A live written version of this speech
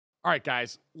All right,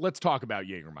 guys, let's talk about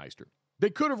Jägermeister. They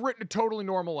could have written a totally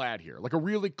normal ad here, like a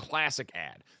really classic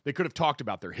ad. They could have talked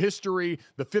about their history,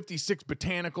 the 56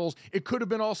 botanicals. It could have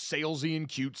been all salesy and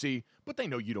cutesy, but they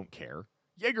know you don't care.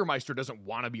 Jägermeister doesn't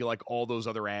want to be like all those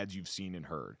other ads you've seen and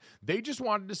heard. They just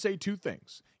wanted to say two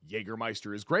things.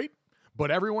 Jägermeister is great,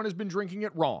 but everyone has been drinking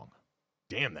it wrong.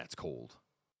 Damn, that's cold.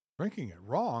 Drinking it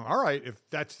wrong? All right, if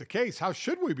that's the case, how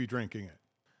should we be drinking it?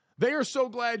 They are so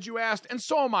glad you asked, and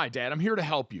so am I, Dad. I'm here to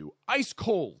help you. Ice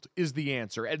cold is the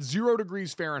answer, at 0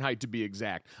 degrees Fahrenheit to be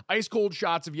exact. Ice cold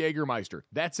shots of Jägermeister.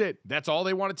 That's it. That's all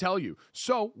they want to tell you.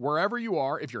 So, wherever you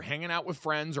are, if you're hanging out with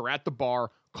friends or at the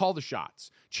bar, call the shots.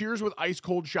 Cheers with ice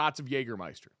cold shots of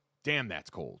Jägermeister. Damn,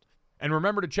 that's cold. And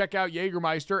remember to check out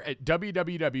Jägermeister at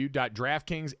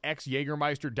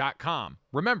www.draftkingsxjagermeister.com.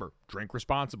 Remember, drink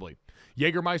responsibly.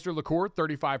 Jägermeister liqueur,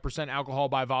 35% alcohol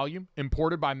by volume,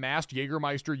 imported by Mast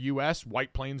Jägermeister US,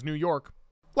 White Plains, New York.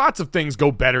 Lots of things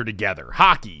go better together.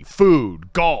 Hockey,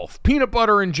 food, golf, peanut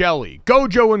butter and jelly,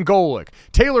 Gojo and Golic,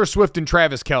 Taylor Swift and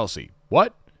Travis Kelce.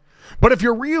 What? But if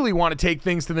you really want to take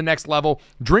things to the next level,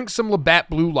 drink some Labatt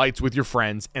Blue Lights with your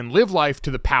friends and live life to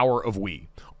the power of we.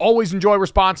 Always enjoy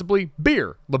responsibly.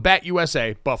 Beer, Labatt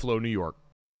USA, Buffalo, New York.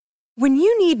 When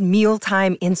you need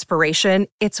mealtime inspiration,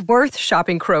 it's worth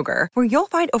shopping Kroger, where you'll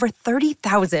find over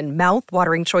 30,000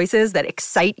 mouth-watering choices that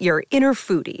excite your inner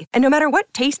foodie. And no matter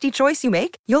what tasty choice you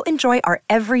make, you'll enjoy our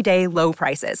everyday low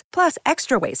prices, plus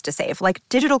extra ways to save, like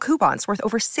digital coupons worth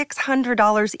over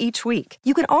 $600 each week.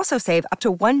 You can also save up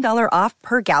to $1 off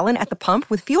per gallon at the pump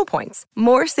with fuel points.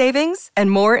 More savings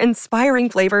and more inspiring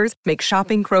flavors make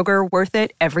shopping Kroger worth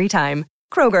it every time.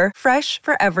 Kroger, fresh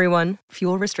for everyone.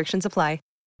 Fuel restrictions apply.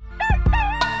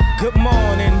 Good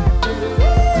morning.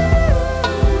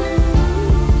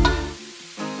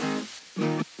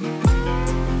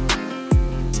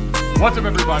 What's up,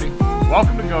 everybody?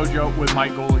 Welcome to Gojo with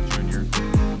Mike Golic Jr.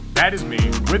 That is me.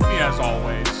 With me, as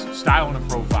always, styling and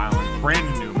profiling,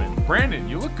 Brandon Newman. Brandon,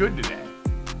 you look good today.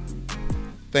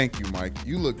 Thank you, Mike.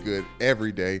 You look good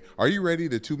every day. Are you ready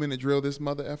to 2-minute drill this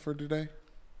mother effer today?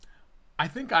 I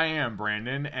think I am,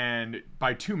 Brandon, and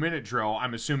by 2-minute drill,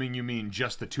 I'm assuming you mean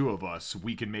just the two of us.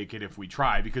 We can make it if we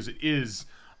try, because it is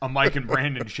a Mike and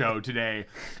Brandon show today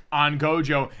on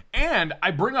Gojo. And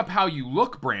I bring up how you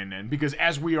look, Brandon, because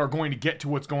as we are going to get to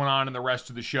what's going on in the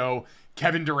rest of the show,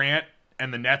 Kevin Durant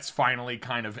and the Nets finally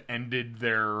kind of ended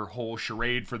their whole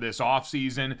charade for this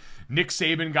offseason. Nick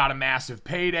Saban got a massive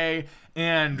payday,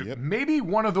 and maybe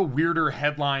one of the weirder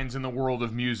headlines in the world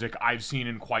of music I've seen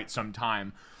in quite some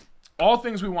time. All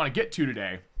things we want to get to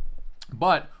today,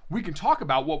 but we can talk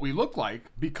about what we look like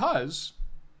because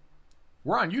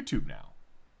we're on YouTube now.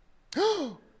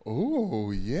 Oh,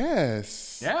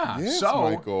 yes. Yeah. Yes, so,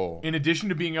 Michael. In addition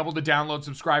to being able to download,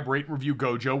 subscribe, rate, and review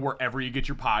Gojo wherever you get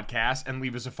your podcasts and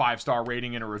leave us a 5-star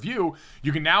rating and a review,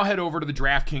 you can now head over to the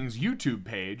DraftKings YouTube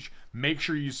page, make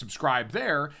sure you subscribe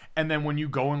there, and then when you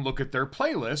go and look at their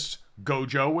playlists,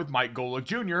 Gojo with Mike Golic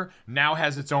Jr. now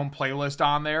has its own playlist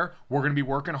on there. We're going to be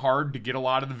working hard to get a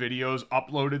lot of the videos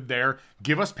uploaded there.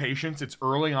 Give us patience. It's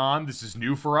early on. This is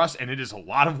new for us, and it is a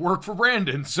lot of work for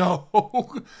Brandon. So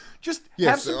just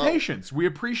have some patience. We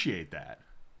appreciate that.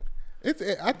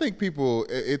 I think people,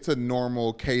 it's a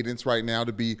normal cadence right now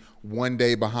to be one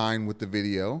day behind with the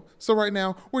video. So right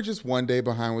now, we're just one day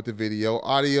behind with the video.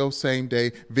 Audio, same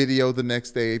day. Video the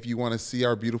next day. If you want to see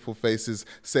our beautiful faces,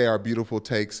 say our beautiful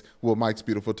takes, well, Mike's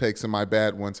beautiful takes and my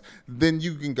bad ones, then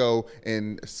you can go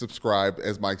and subscribe,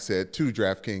 as Mike said, to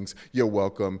DraftKings. You're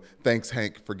welcome. Thanks,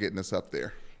 Hank, for getting us up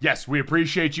there. Yes, we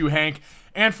appreciate you, Hank,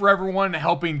 and for everyone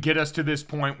helping get us to this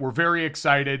point. We're very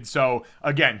excited. So,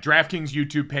 again, DraftKings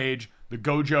YouTube page, the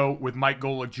Gojo with Mike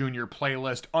Golic Jr.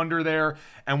 playlist under there,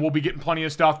 and we'll be getting plenty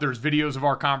of stuff. There's videos of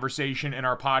our conversation and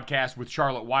our podcast with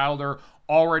Charlotte Wilder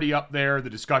already up there, the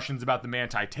discussions about the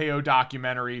Manti Te'o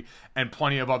documentary, and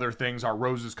plenty of other things. Our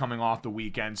roses coming off the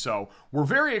weekend, so we're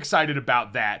very excited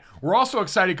about that. We're also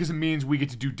excited because it means we get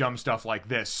to do dumb stuff like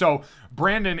this. So,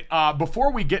 Brandon,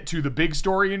 before we get to the big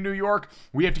story in New York,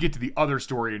 we have to get to the other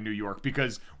story in New York,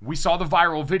 because we saw the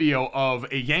viral video of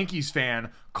a Yankees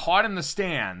fan caught in the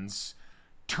stands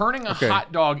turning a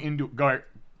hot dog into... Go ahead.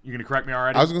 You're going to correct me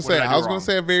already? I was going to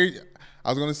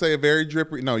say a very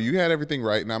drippy. No, you had everything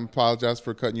right, and I apologize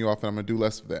for cutting you off, and I'm going to do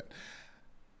less of that.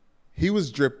 He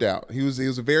was dripped out. He was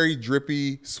a very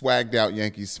drippy, swagged out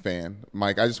Yankees fan.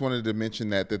 Mike, I just wanted to mention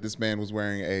that this man was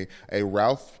wearing a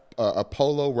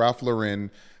polo Ralph Lauren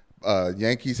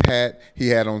Yankees hat. He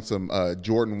had on some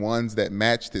Jordan 1s that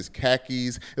matched his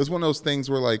khakis. It was one of those things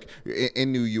where, like,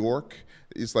 in New York,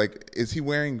 It's like, is he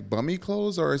wearing bummy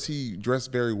clothes or is he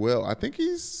dressed very well? I think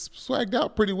he's swagged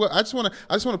out pretty well. I just want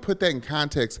to put that in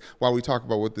context while we talk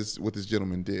about what this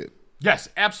gentleman did. Yes,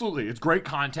 absolutely. It's great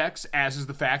context, as is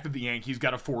the fact that the Yankees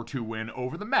got a 4-2 win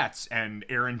over the Mets, and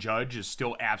Aaron Judge is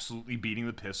still absolutely beating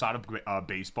the piss out of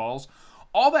baseballs.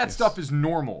 All that stuff is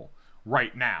normal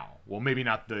right now. Well, maybe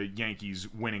not the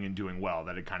Yankees winning and doing well.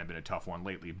 That had kind of been a tough one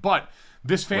lately. But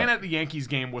this fan at the Yankees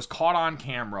game was caught on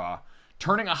camera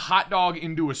turning a hot dog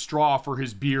into a straw for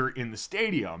his beer in the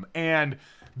stadium. And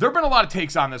there have been a lot of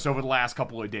takes on this over the last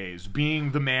couple of days.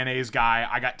 Being the mayonnaise guy,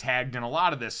 I got tagged in a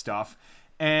lot of this stuff.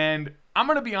 And I'm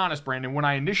going to be honest, Brandon, when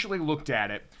I initially looked at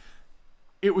it,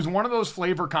 it was one of those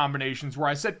flavor combinations where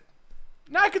I said,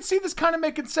 I could see this kind of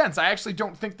making sense. I actually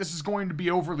don't think this is going to be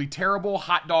overly terrible.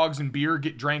 Hot dogs and beer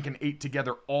get drank and ate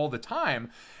together all the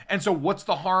time. And so what's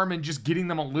the harm in just getting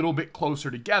them a little bit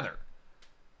closer together?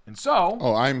 And so...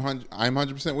 Oh, I'm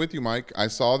 100% with you, Mike. I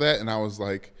saw that and I was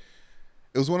like,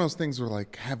 it was one of those things where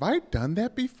like, have I done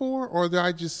that before? Or do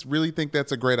I just really think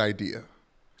that's a great idea?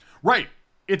 Right.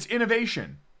 It's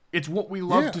innovation. It's what we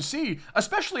love to see,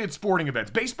 especially at sporting events.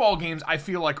 Baseball games, I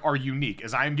feel like, are unique,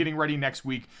 as I am getting ready next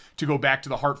week to go back to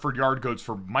the Hartford Yard Goats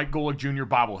for Mike Golick Jr.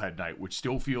 bobblehead night, which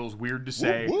still feels weird to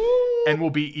say and will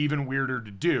be even weirder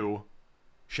to do.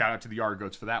 Shout out to the Yard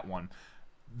Goats for that one.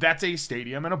 That's a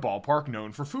stadium and a ballpark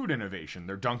known for food innovation.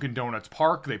 They're Dunkin' Donuts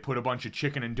Park. They put a bunch of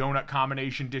chicken and donut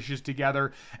combination dishes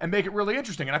together and make it really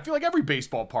interesting. And I feel like every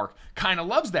baseball park kind of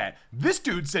loves that. This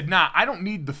dude said, nah, I don't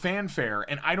need the fanfare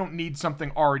and I don't need something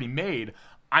already made.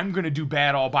 I'm going to do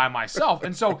bad all by myself.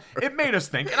 And so it made us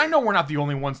think, and I know we're not the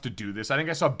only ones to do this. I think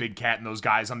I saw Big Cat and those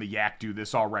guys on the Yak do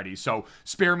this already. So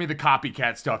spare me the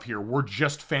copycat stuff here. We're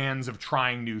just fans of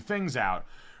trying new things out.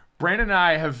 Brandon and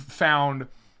I have found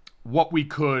what we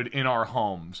could in our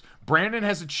homes. Brandon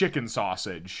has a chicken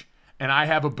sausage, and I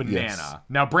have a banana. Yes.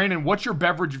 Now, Brandon, what's your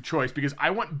beverage of choice? Because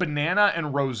I want banana and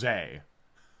rosé.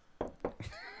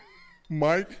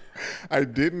 Mike, I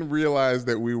didn't realize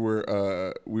that we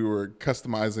were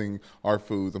customizing our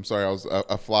foods. I'm sorry,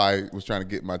 a fly was trying to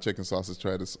get my chicken sausage,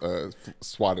 try to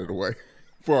swat it away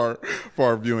for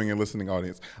our viewing and listening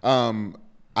audience.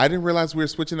 I didn't realize we were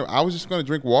switching up. I was just going to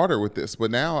drink water with this,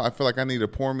 but now I feel like I need to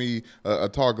pour me a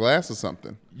tall glass of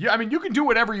something. Yeah, I mean, you can do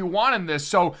whatever you want in this.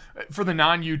 So for the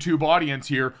non-YouTube audience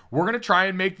here, we're going to try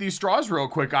and make these straws real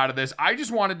quick out of this. I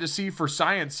just wanted to see, for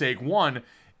science sake, one,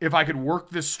 if I could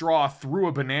work this straw through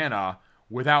a banana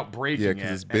without breaking it. Yeah,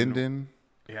 because it's bending.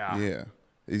 Yeah.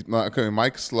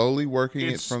 Mike's slowly working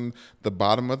it from the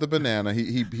bottom of the banana.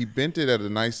 He bent it at a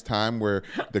nice time where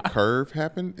the curve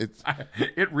happened.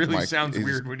 It really sounds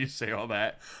weird when you say all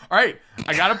that. All right,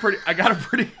 I got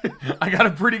a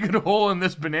pretty good hole in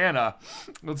this banana.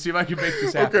 Let's see if I can make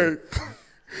this happen. Okay.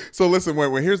 So listen, wait.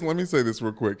 Let me say this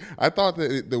real quick. I thought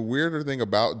that the weirder thing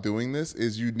about doing this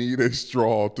is you need a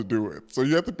straw to do it. So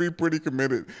you have to be pretty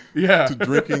committed to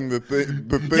drinking the thing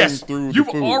through you've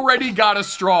the food. Already got a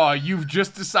straw. You've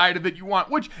just decided that you want,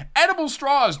 which edible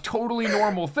straw is totally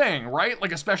normal thing, right?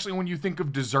 Like, especially when you think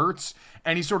of desserts,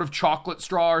 any sort of chocolate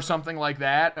straw or something like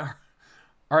that.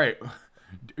 All right.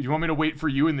 You want me to wait for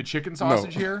you in the chicken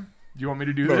sausage here? Do you want me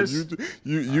to do this?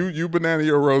 You banana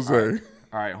your rosé.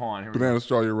 All right, hold on. Here Banana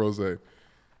straw your rosé.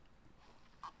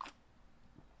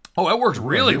 Oh, that works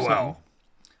really well.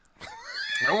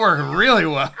 That worked really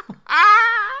well.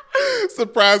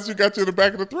 Surprised you got you in the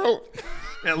back of the throat.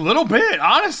 A little bit,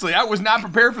 honestly. I was not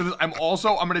prepared for this. I'm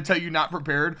going to tell you, not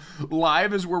prepared.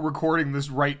 Live as we're recording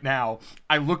this right now,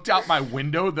 I looked out my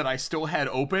window that I still had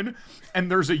open,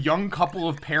 and there's a young couple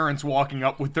of parents walking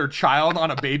up with their child on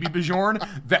a baby Bjorn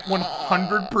that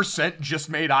 100% just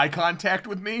made eye contact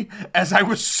with me as I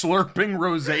was slurping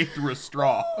rosé through a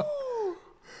straw.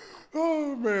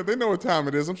 Oh, man. They know what time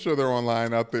it is. I'm sure they're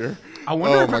online out there. I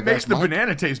wonder if it makes the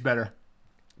banana taste better.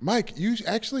 Mike,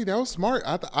 that was smart.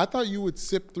 I thought you would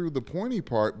sip through the pointy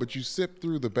part, but you sipped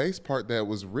through the base part that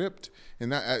was ripped,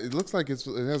 and it looks like it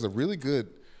has a really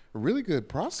good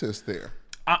process there.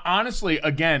 Honestly,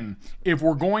 again, if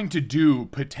we're going to do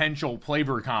potential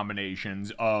flavor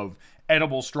combinations of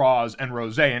edible straws and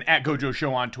rosé, and at Gojo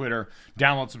Show on Twitter,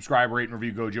 download, subscribe, rate, and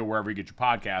review Gojo wherever you get your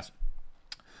podcasts.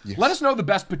 Yes. Let us know the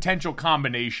best potential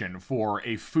combination for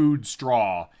a food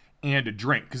straw and a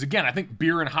drink. Because again, I think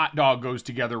beer and hot dog goes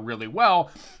together really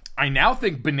well. I now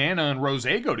think banana and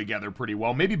rosé go together pretty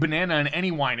well. Maybe banana and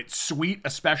any wine. It's sweet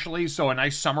especially, so a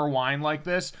nice summer wine like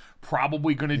this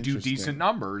probably going to do decent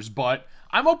numbers, but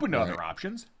I'm open to other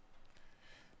options.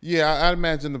 Yeah, I'd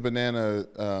imagine the banana,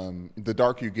 the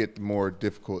darker you get, the more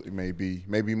difficult it may be.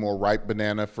 Maybe more ripe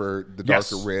banana for the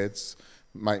darker reds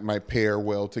might pair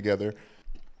well together.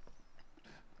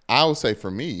 I would say for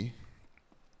me,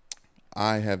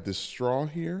 I have this straw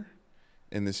here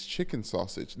and this chicken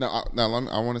sausage. Now I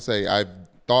want to say I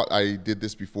thought I did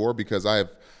this before because I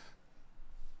have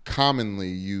commonly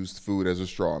used food as a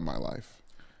straw in my life.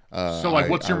 So,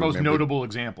 what's your most notable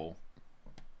example?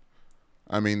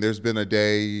 I mean, there's been a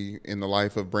day in the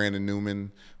life of Brandon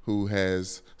Newman who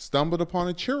has stumbled upon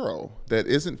a churro that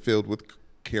isn't filled with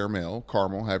caramel,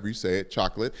 however you say it,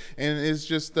 chocolate, and is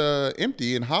just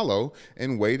empty and hollow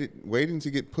and waiting to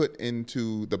get put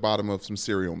into the bottom of some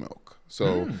cereal milk.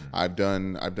 So I've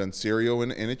done cereal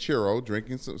in a churro,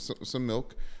 drinking some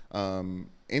milk.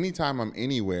 Anytime I'm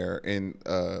anywhere and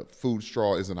food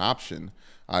straw is an option,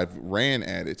 I've ran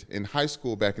at it. In high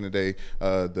school back in the day,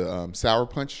 the Sour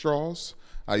Punch straws,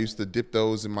 I used to dip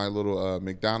those in my little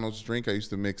McDonald's drink. I used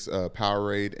to mix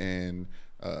Powerade and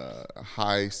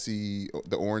High C,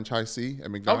 the orange High C at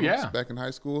McDonald's back in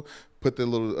high school. Put the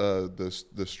little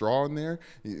the straw in there.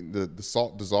 The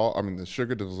salt dissolve. I mean, the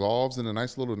sugar dissolves in a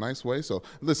nice way. So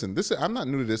listen, I'm not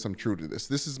new to this. I'm true to this.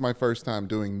 This is my first time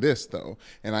doing this though,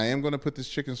 and I am going to put this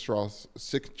chicken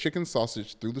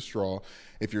sausage through the straw.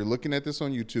 If you're looking at this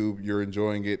on YouTube, you're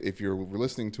enjoying it. If you're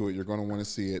listening to it, you're going to want to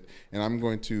see it. And I'm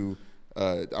going to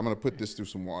put this through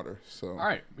some water. So all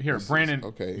right, here, Brandon.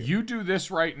 Okay, you do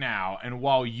this right now, and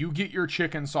while you get your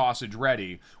chicken sausage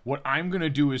ready, what I'm going to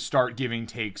do is start giving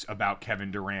takes about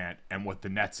Kevin Durant and what the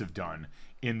Nets have done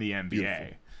in the NBA.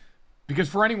 Beautiful. Because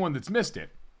for anyone that's missed it,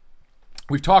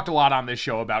 we've talked a lot on this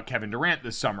show about Kevin Durant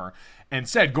this summer, and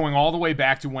said going all the way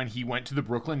back to when he went to the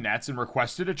Brooklyn Nets and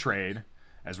requested a trade.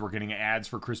 As we're getting ads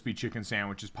for crispy chicken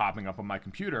sandwiches popping up on my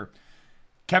computer.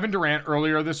 Kevin Durant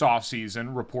earlier this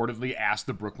offseason reportedly asked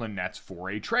the Brooklyn Nets for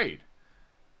a trade.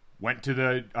 Went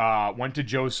to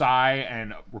Joe Tsai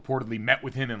and reportedly met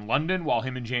with him in London while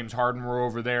him and James Harden were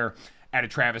over there at a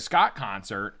Travis Scott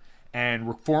concert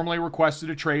and formally requested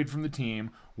a trade from the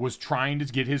team, was trying to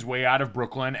get his way out of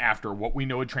Brooklyn after what we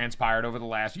know had transpired over the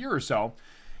last year or so.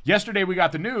 Yesterday we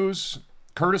got the news,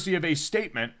 courtesy of a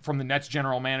statement from the Nets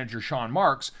general manager Sean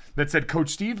Marks, that said Coach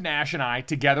Steve Nash and I,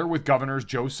 together with Governors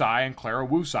Joe Tsai and Clara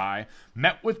Wu Tsai,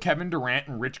 met with Kevin Durant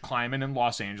and Rich Kleiman in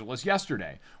Los Angeles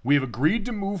yesterday. We have agreed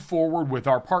to move forward with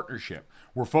our partnership.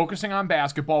 We're focusing on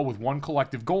basketball with one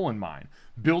collective goal in mind,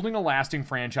 building a lasting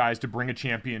franchise to bring a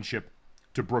championship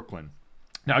to Brooklyn.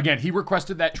 Now again, he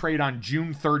requested that trade on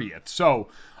June 30th, so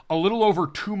a little over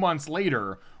 2 months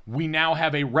later, we now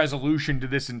have a resolution to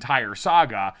this entire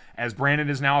saga, as Brandon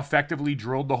has now effectively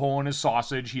drilled the hole in his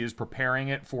sausage. He is preparing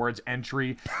it for its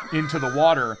entry into the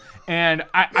water. And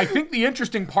I think the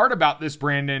interesting part about this,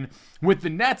 Brandon, with the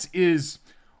Nets is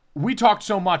we talked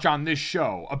so much on this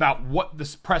show about what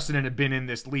this precedent had been in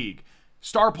this league.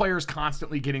 Star players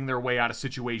constantly getting their way out of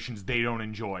situations they don't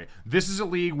enjoy. This is a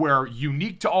league where,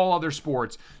 unique to all other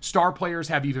sports, star players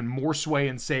have even more sway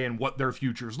and say in what their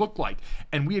futures look like.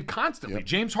 And we had constantly,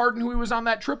 James Harden, who he was on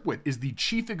that trip with, is the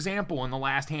chief example in the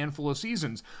last handful of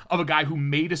seasons of a guy who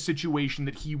made a situation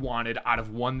that he wanted out of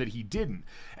one that he didn't.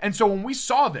 And so when we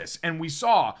saw this, and we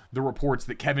saw the reports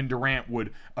that Kevin Durant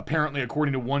would, apparently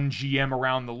according to one GM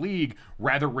around the league,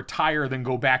 rather retire than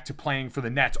go back to playing for the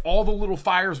Nets, all the little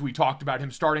fires we talked about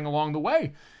him starting along the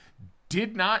way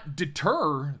did not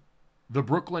deter the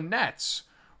Brooklyn Nets,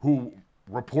 who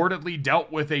reportedly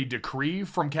dealt with a decree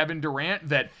from Kevin Durant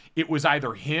that it was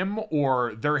either him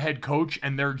or their head coach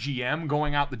and their GM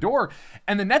going out the door.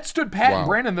 And the Nets stood pat. And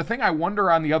Brandon, the thing I wonder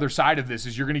on the other side of this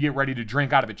is, you're going to get ready to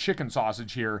drink out of a chicken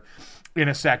sausage here in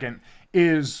a second,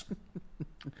 is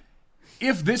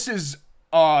if this is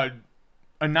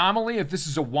anomaly, if this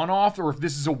is a one-off, or if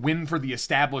this is a win for the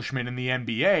establishment in the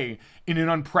NBA in an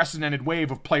unprecedented wave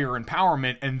of player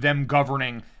empowerment and them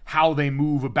governing how they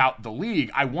move about the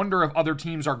league. I wonder if other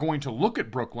teams are going to look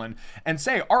at Brooklyn and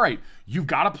say, all right, you've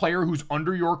got a player who's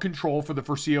under your control for the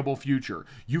foreseeable future.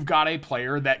 You've got a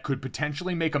player that could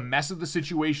potentially make a mess of the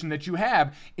situation that you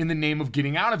have in the name of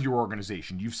getting out of your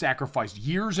organization. You've sacrificed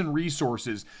years and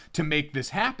resources to make this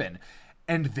happen.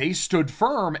 And they stood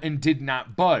firm and did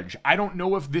not budge. I don't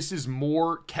know if this is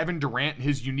more Kevin Durant and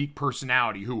his unique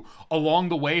personality, who along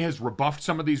the way has rebuffed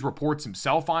some of these reports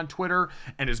himself on Twitter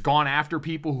and has gone after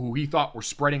people who he thought were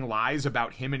spreading lies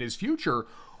about him and his future,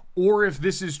 or if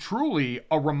this is truly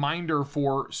a reminder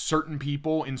for certain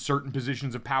people in certain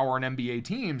positions of power in NBA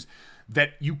teams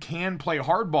that you can play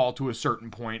hardball to a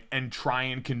certain point and try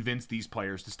and convince these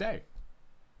players to stay.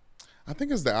 I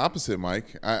think it's the opposite,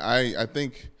 Mike. I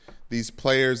think these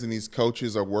players and these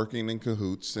coaches are working in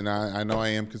cahoots, and I know I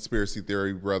am conspiracy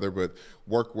theory, brother, but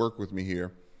work with me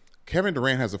here. Kevin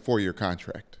Durant has a 4-year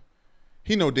contract.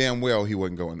 He know damn well he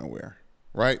wasn't going nowhere,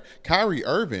 right? Kyrie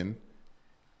Irving,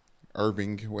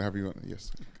 whatever you want,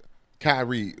 yes.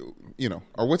 Kyrie,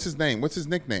 or what's his name? What's his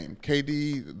nickname?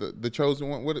 KD, the chosen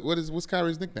one. What's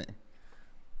Kyrie's nickname?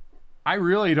 I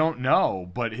really don't know,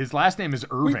 but his last name is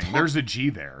Irving. There's a G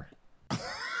there.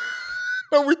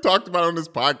 No, we talked about it on this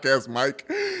podcast, Mike.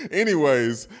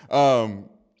 Anyways,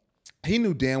 he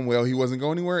knew damn well he wasn't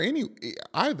going anywhere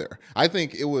either. I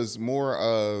think it was more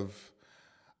of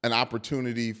an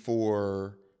opportunity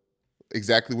for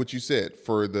exactly what you said,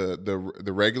 for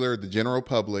the general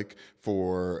public,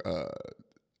 for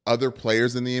other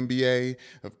players in the NBA,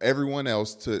 of everyone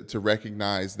else to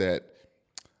recognize that,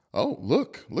 oh,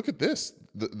 look at this.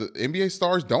 The NBA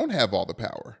stars don't have all the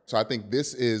power. So I think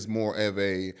this is more of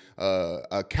a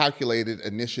calculated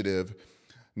initiative,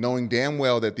 knowing damn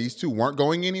well that these two weren't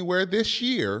going anywhere this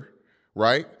year,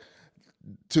 right?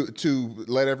 To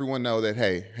let everyone know that,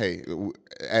 hey,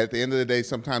 at the end of the day,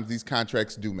 sometimes these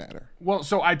contracts do matter. Well,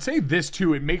 so I'd say this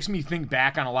too. It makes me think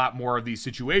back on a lot more of these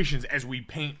situations as we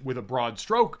paint with a broad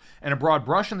stroke and a broad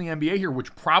brush in the NBA here,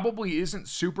 which probably isn't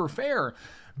super fair.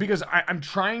 Because I'm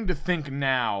trying to think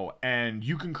now, and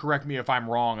you can correct me if I'm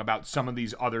wrong about some of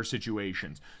these other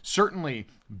situations. Certainly,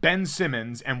 Ben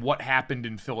Simmons and what happened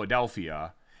in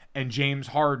Philadelphia, and James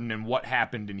Harden and what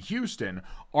happened in Houston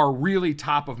are really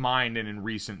top of mind and in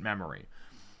recent memory.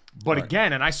 But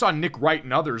again, and I saw Nick Wright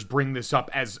and others bring this up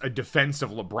as a defense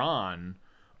of LeBron,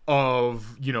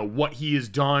 of, what he has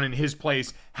done in his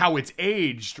place, how it's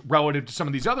aged relative to some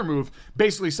of these other moves,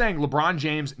 basically saying LeBron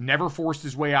James never forced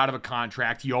his way out of a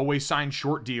contract. He always signed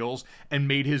short deals and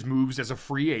made his moves as a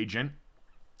free agent.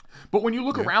 But when you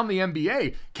look around the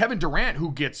NBA, Kevin Durant,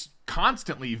 who gets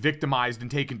constantly victimized and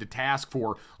taken to task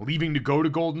for leaving to go to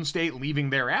Golden State, leaving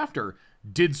thereafter,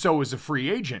 did so as a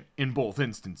free agent in both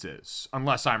instances,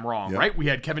 unless I'm wrong, right? We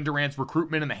had Kevin Durant's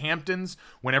recruitment in the Hamptons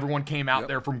when everyone came out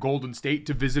there from Golden State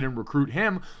to visit and recruit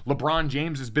him. LeBron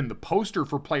James has been the poster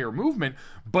for player movement,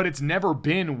 but it's never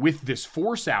been with this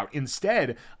force out.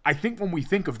 Instead, I think when we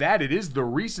think of that, it is the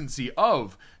recency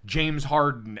of James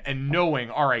Harden and knowing,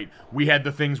 all right, we had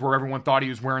the things where everyone thought he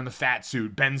was wearing the fat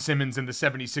suit. Ben Simmons and the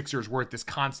 76ers were at this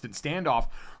constant standoff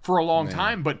for a long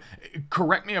time, but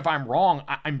correct me if I'm wrong,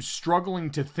 I'm struggling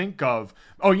to think of,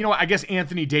 I guess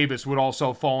Anthony Davis would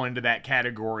also fall into that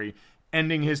category,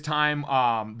 ending his time,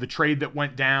 the trade that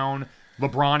went down,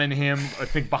 LeBron and him, I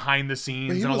think behind the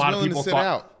scenes, and a lot of people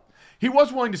thought he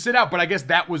was willing to sit out, but I guess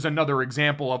that was another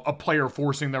example of a player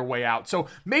forcing their way out. So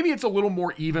maybe it's a little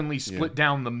more evenly split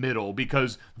down the middle,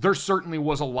 because there certainly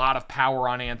was a lot of power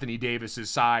on Anthony Davis's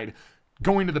side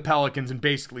going to the Pelicans and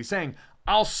basically saying,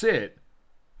 I'll sit.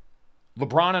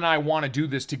 LeBron and I want to do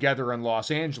this together in Los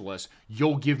Angeles.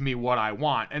 You'll give me what I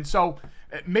want. And so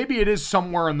maybe it is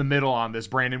somewhere in the middle on this,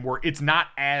 Brandon, where it's not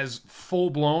as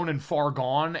full-blown and far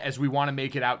gone as we want to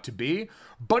make it out to be,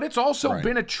 but it's also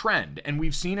been a trend, and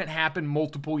we've seen it happen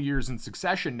multiple years in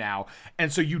succession now.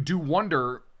 And so you do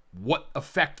wonder what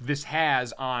effect this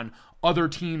has on other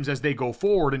teams as they go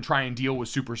forward and try and deal with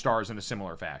superstars in a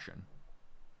similar fashion.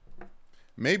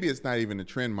 Maybe it's not even a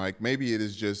trend, Mike. Maybe it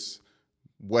is just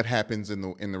what happens in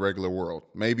the regular world.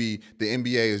 Maybe the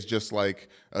NBA is just like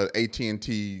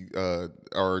AT&T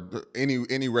or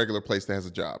any regular place that has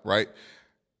a job, right?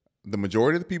 The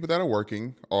majority of the people that are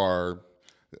working are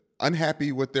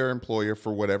unhappy with their employer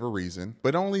for whatever reason,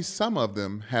 but only some of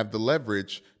them have the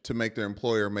leverage to make their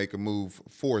employer make a move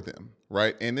for them,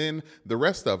 right? And then the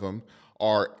rest of them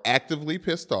are actively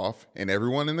pissed off, and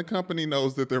everyone in the company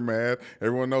knows that they're mad.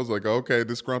 Everyone knows, like, okay,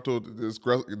 disgruntled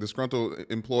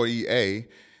employee A,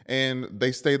 and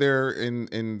they stay there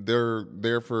and they're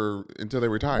there for until they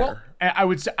retire. Well,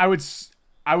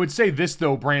 I would say this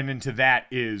though, Brandon, to that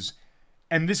is,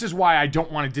 and this is why I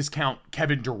don't want to discount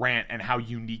Kevin Durant and how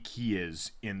unique he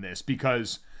is in this,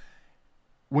 because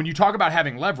when you talk about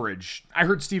having leverage, I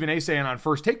heard Stephen A. saying on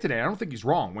First Take today, I don't think he's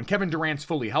wrong. When Kevin Durant's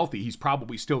fully healthy, he's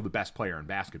probably still the best player in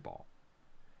basketball.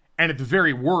 And at the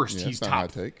very worst, he's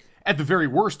top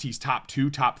 2,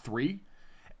 top 3.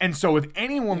 And so if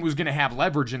anyone was going to have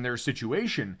leverage in their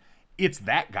situation, it's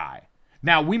that guy.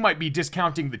 Now, we might be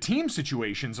discounting the team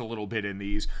situations a little bit in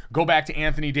these. Go back to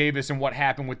Anthony Davis and what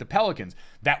happened with the Pelicans.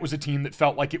 That was a team that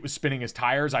felt like it was spinning his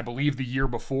tires. I believe the year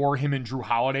before, him and Drew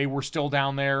Holiday were still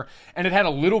down there. And it had a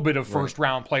little bit of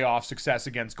first-round playoff success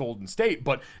against Golden State,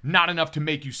 but not enough to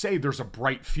make you say there's a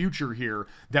bright future here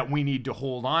that we need to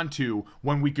hold on to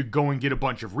when we could go and get a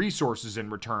bunch of resources in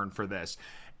return for this.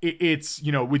 it's,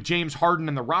 with James Harden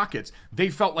and the Rockets, they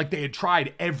felt like they had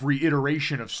tried every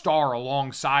iteration of star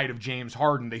alongside of James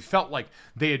Harden. They felt like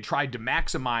they had tried to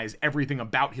maximize everything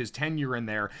about his tenure in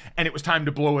there, and it was time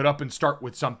to blow it up and start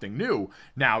with something new.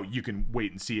 Now, you can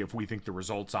wait and see if we think the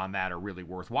results on that are really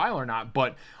worthwhile or not,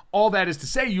 but all that is to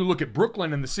say, you look at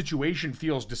Brooklyn and the situation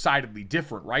feels decidedly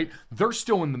different, right? They're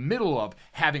still in the middle of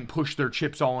having pushed their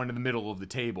chips all into the middle of the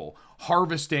table,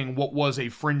 harvesting what was a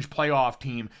fringe playoff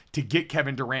team to get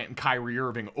Kevin Durant and Kyrie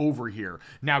Irving over here.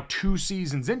 Now, 2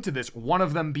 seasons into this, one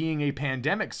of them being a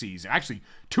pandemic season, actually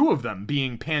 2 of them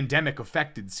being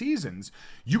pandemic-affected seasons,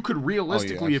 you could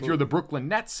realistically, if you're the Brooklyn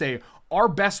Nets, say, our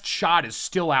best shot is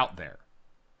still out there.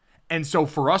 And so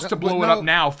for us to blow it up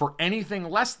now for anything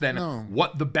less than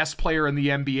what the best player in the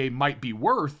NBA might be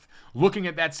worth, looking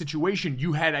at that situation,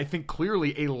 you had, I think,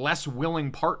 clearly a less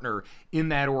willing partner in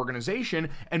that organization,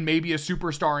 and maybe a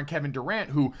superstar in Kevin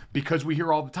Durant who, because we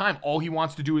hear all the time, all he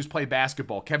wants to do is play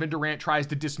basketball. Kevin Durant tries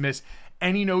to dismiss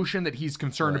any notion that he's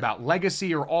concerned about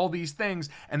legacy or all these things,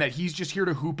 and that he's just here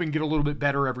to hoop and get a little bit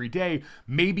better every day.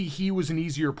 Maybe he was an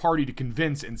easier party to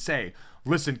convince and say,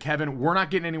 listen, Kevin, we're not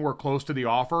getting anywhere close to the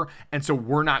offer, and so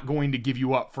we're not going to give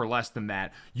you up for less than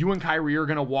that. You and Kyrie are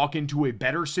going to walk into a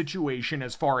better situation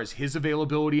as far as his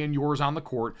availability and yours on the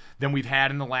court than we've had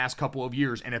in the last couple of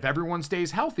years. And if everyone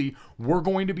stays healthy, we're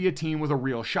going to be a team with a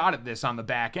real shot at this on the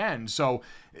back end. So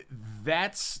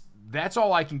that's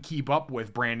all I can keep up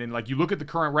with, Brandon. Like, you look at the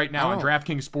current right now on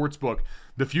DraftKings Sportsbook,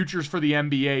 the futures for the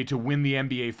NBA to win the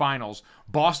NBA Finals.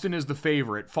 Boston is the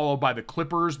favorite, followed by the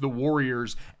Clippers, the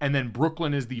Warriors, and then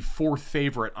Brooklyn is the 4th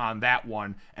favorite on that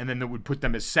one, and then that would put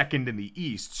them as 2nd in the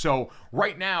East. So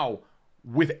right now,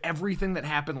 with everything that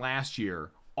happened last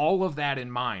year, all of that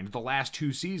in mind, the last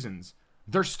 2 seasons,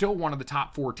 they're still one of the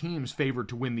top 4 teams favored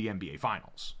to win the NBA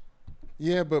Finals.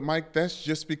 Yeah, but Mike, that's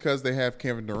just because they have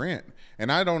Kevin Durant.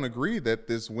 And I don't agree that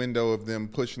this window of them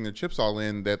pushing their chips all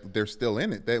in, that they're still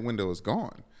in it. That window is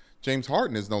gone. James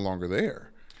Harden is no longer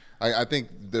there. I think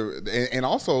and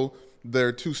also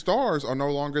their 2 stars are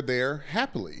no longer there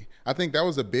happily. I think that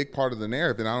was a big part of the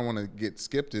narrative, and I don't want to get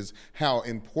skipped, is how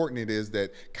important it is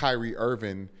that Kyrie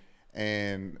Irving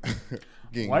and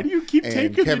why do you keep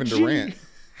taking Kevin the Durant,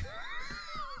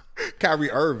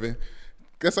 Kyrie Irving.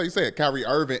 That's how you say it. Kyrie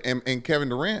Irving and Kevin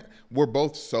Durant were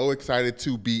both so excited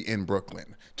to be in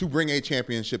Brooklyn, to bring a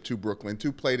championship to Brooklyn,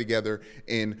 to play together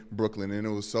in Brooklyn. And it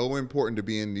was so important to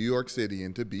be in New York City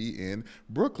and to be in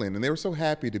Brooklyn. And they were so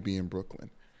happy to be in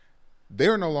Brooklyn.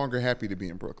 They're no longer happy to be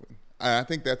in Brooklyn. I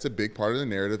think that's a big part of the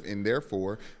narrative, and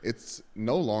therefore it's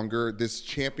no longer this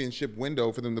championship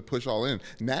window for them to push all in.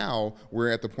 Now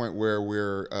we're at the point where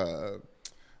we're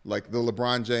like the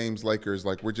LeBron James Lakers,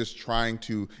 like we're just trying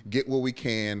to get what we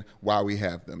can while we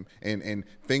have them. And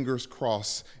fingers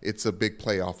crossed it's a big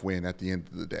playoff win at the end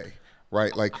of the day.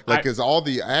 Right? Like is all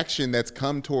the action that's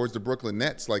come towards the Brooklyn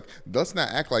Nets, like let's not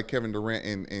act like Kevin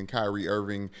Durant and Kyrie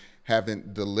Irving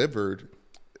haven't delivered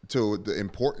to the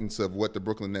importance of what the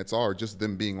Brooklyn Nets are, just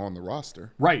them being on the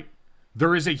roster. Right.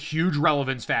 There is a huge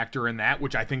relevance factor in that,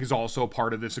 which I think is also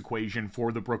part of this equation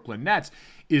for the Brooklyn Nets,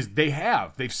 is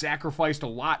they've sacrificed a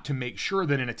lot to make sure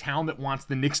that in a town that wants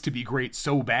the Knicks to be great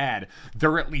so bad,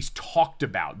 they're at least talked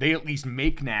about. They at least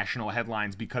make national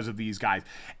headlines because of these guys.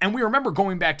 And we remember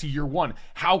going back to year 1,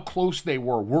 how close they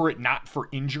were it not for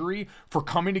injury, for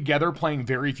coming together, playing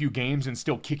very few games, and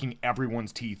still kicking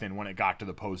everyone's teeth in when it got to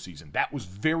the postseason. That was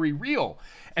very real.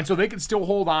 And so they can still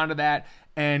hold on to that.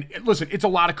 And listen, it's a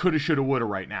lot of coulda, shoulda, woulda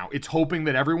right now. It's hoping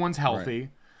that everyone's healthy, right,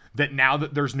 that now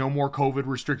that there's no more COVID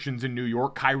restrictions in New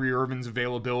York, Kyrie Irving's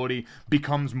availability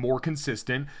becomes more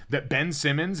consistent, that Ben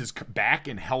Simmons is back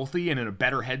and healthy and in a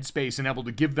better headspace and able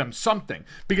to give them something.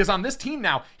 Because on this team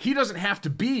now, he doesn't have to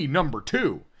be number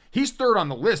 2. He's 3rd on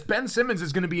the list. Ben Simmons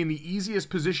is going to be in the easiest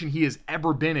position he has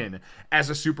ever been in as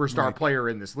a superstar player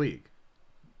in this league.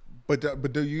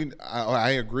 But do you?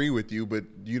 I agree with you,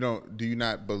 but do you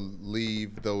not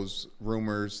believe those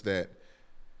rumors that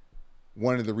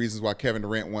one of the reasons why Kevin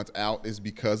Durant wants out is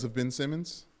because of Ben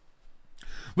Simmons?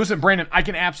 Listen, Brandon, I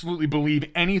can absolutely believe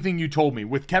anything you told me.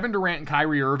 With Kevin Durant and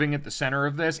Kyrie Irving at the center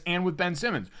of this, and with Ben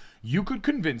Simmons, you could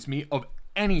convince me of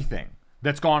anything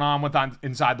that's gone on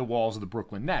inside the walls of the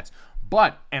Brooklyn Nets.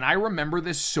 But, and I remember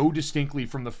this so distinctly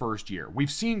from the first year,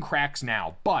 we've seen cracks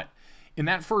now, but in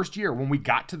that first year, when we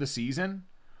got to the season,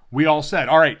 we all said,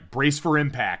 all right, brace for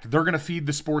impact. They're going to feed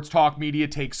the sports talk media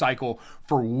take cycle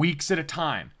for weeks at a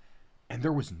time. And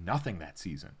there was nothing that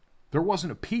season. There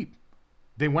wasn't a peep.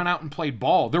 They went out and played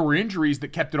ball. There were injuries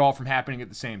that kept it all from happening at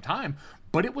the same time,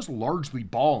 but it was largely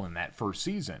ball in that first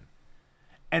season.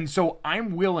 And so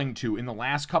I'm willing to, in the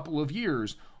last couple of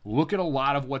years, look at a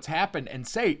lot of what's happened and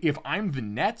say, if I'm the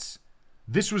Nets,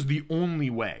 this was the only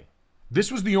way.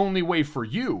 This was the only way for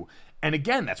you. And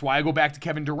again, that's why I go back to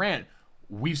Kevin Durant.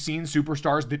 We've seen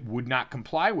superstars that would not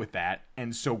comply with that.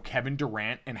 And so Kevin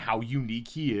Durant and how unique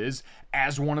he is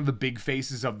as one of the big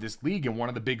faces of this league and one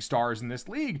of the big stars in this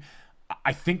league,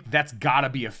 I think that's got to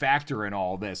be a factor in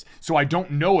all this. So I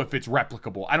don't know if it's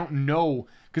replicable. I don't know,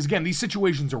 because again, these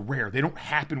situations are rare. They don't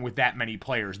happen with that many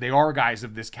players. They are guys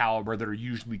of this caliber that are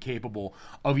usually capable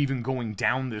of even going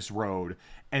down this road.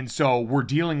 And so we're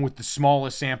dealing with the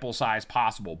smallest sample size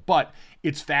possible. But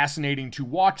it's fascinating to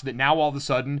watch that now all of a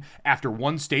sudden, after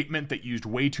one statement that used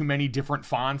way too many different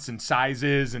fonts and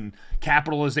sizes and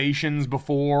capitalizations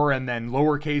before, and then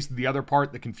lowercase the other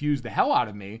part that confused the hell out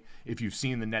of me, if you've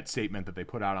seen the net statement that they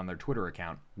put out on their Twitter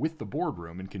account with the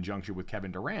boardroom in conjunction with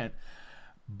Kevin Durant.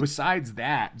 Besides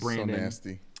that, Brandon, so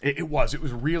nasty. It was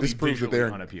really This proves that visually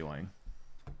they're unappealing.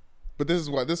 But this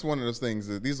is one of those things.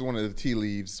 These are one of the tea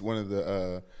leaves, one of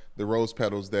the rose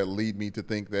petals that lead me to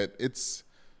think that it's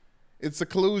a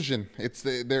collusion.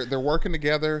 They're working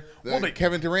together.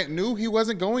 Kevin Durant knew he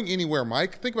wasn't going anywhere.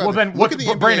 Mike, think about it. Well, then Look at the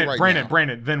NBA right now.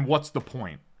 Brandon. Then what's the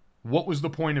point? What was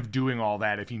the point of doing all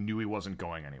that if he knew he wasn't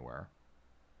going anywhere?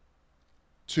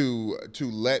 To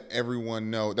let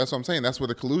everyone know. That's what I'm saying. That's where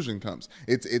the collusion comes.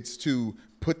 It's to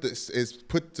put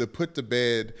to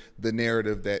bed the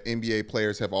narrative that NBA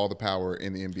players have all the power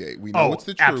in the NBA. We know it's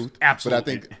the truth, absolutely. but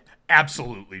I think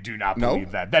absolutely do not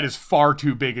believe that. That is far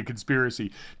too big a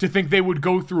conspiracy to think they would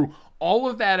go through all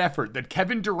of that effort, that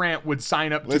Kevin Durant would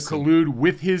sign up to collude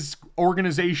with his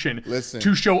organization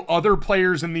to show other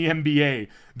players in the NBA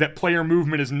that player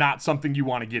movement is not something you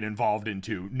want to get involved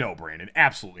into. No, Brandon,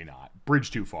 absolutely not.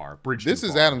 Bridge too far. This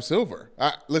is Adam Silver.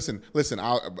 Listen.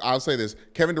 I'll say this: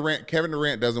 Kevin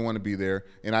Durant doesn't want to be there,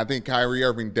 and I think Kyrie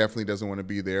Irving definitely doesn't want to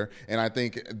be there. And I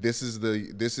think this is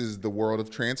the world of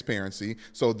transparency.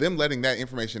 So them letting that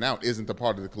information out isn't the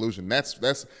part of the collusion. That's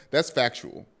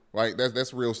factual, right?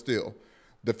 That's real still.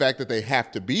 The fact that they have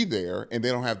to be there and they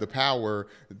don't have the power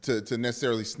to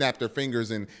necessarily snap their fingers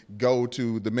and go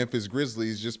to the Memphis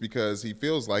Grizzlies just because he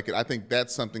feels like it, I think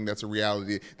that's something that's a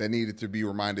reality that needed to be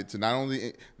reminded to not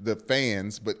only the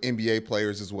fans, but NBA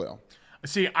players as well.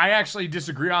 See, I actually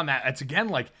disagree on that. It's again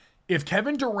like, if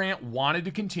Kevin Durant wanted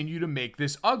to continue to make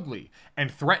this ugly and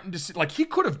threatened to, like, he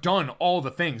could have done all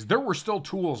the things. There were still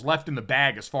tools left in the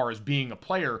bag as far as being a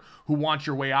player who wants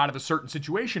your way out of a certain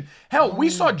situation. Hell, we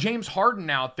saw James Harden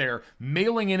out there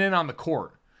mailing it in on the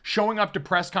court, showing up to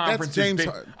press conferences. That's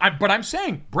James but I'm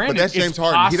saying, Brandon, but that's James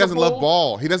Harden. Possible, he doesn't love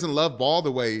ball. He doesn't love ball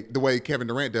the way Kevin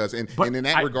Durant does. And in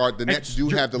that regard, the Nets do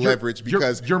have the leverage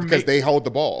because they hold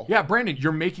the ball. Yeah, Brandon,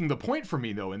 you're making the point for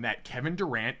me, though, in that Kevin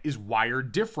Durant is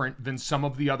wired different than some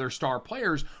of the other star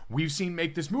players we've seen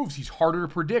make this moves. He's harder to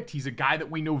predict. He's a guy that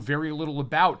we know very little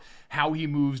about how he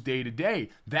moves day to day.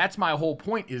 That's my whole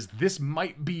point, is this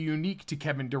might be unique to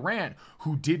Kevin Durant,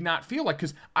 who did not feel like,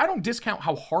 because I don't discount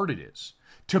how hard it is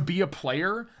to be a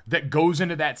player that goes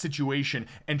into that situation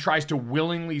and tries to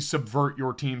willingly subvert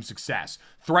your team's success,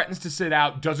 threatens to sit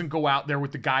out, doesn't go out there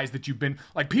with the guys that you've been,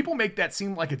 like, people make that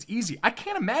seem like it's easy. I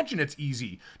can't imagine it's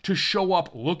easy to show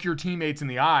up, look your teammates in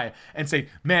the eye and say,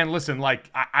 man, listen, like,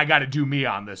 I got to do me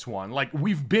on this one. Like,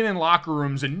 we've been in locker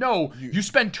rooms and you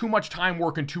spend too much time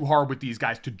working too hard with these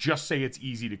guys to just say it's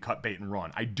easy to cut bait and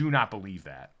run. I do not believe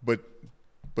that.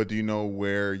 But do you know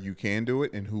where you can do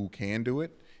it and who can do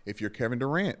it? If you're Kevin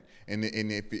Durant, and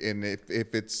if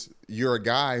it's you're a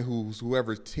guy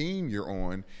whoever team you're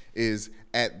on is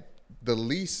at the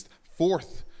least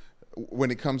fourth when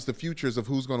it comes to futures of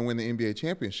who's going to win the NBA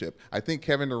championship. I think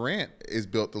Kevin Durant is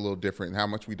built a little different. How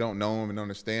much we don't know him and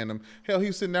understand him. Hell, he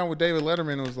was sitting down with David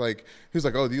Letterman and was like,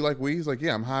 "Oh, do you like weed?" He's like,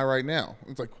 "Yeah, I'm high right now."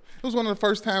 It's like, it was one of the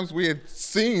first times we had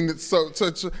seen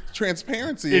such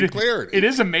transparency and clarity. It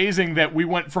is amazing that we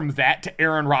went from that to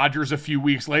Aaron Rodgers a few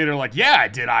weeks later. Like, yeah, I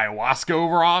did ayahuasca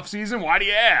over off season. Why do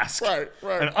you ask? Right.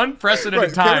 An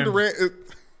unprecedented time.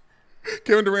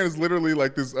 Kevin Durant is literally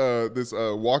like this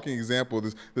walking example,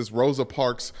 this Rosa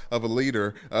Parks of a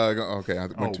leader. Okay, I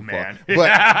went too far. But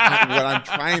what I'm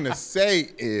trying to say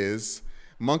is,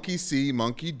 monkey see,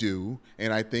 monkey do,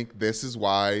 and I think this is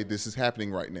why this is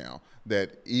happening right now.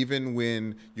 That even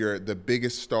when you're the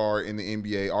biggest star in the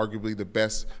NBA, arguably the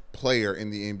best player in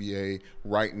the NBA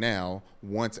right now,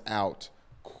 once out,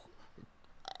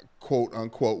 quote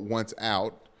unquote, once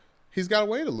out, he's got to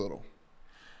wait a little.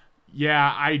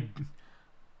 Yeah,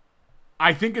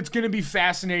 I think it's going to be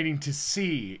fascinating to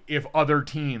see if other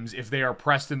teams, if they are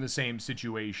pressed in the same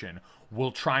situation,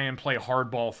 will try and play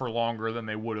hardball for longer than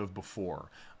they would have before.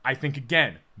 I think,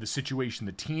 again, the situation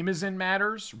the team is in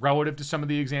matters relative to some of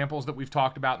the examples that we've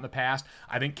talked about in the past.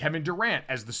 I think Kevin Durant,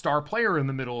 as the star player in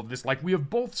the middle of this, like we have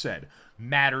both said,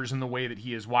 matters in the way that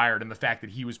he is wired and the fact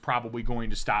that he was probably going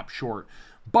to stop short.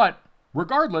 But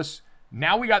regardless,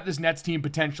 now we got this Nets team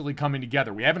potentially coming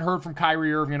together. We haven't heard from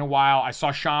Kyrie Irving in a while. I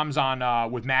saw Shams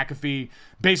on with McAfee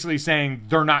basically saying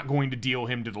they're not going to deal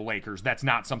him to the Lakers. That's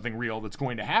not something real that's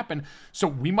going to happen. So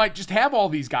we might just have all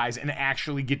these guys and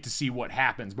actually get to see what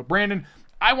happens. But Brandon,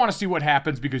 I want to see what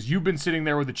happens because you've been sitting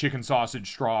there with the chicken sausage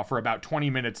straw for about 20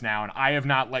 minutes now, and I have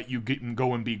not let you get and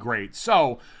go and be great.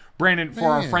 So, Brandon, for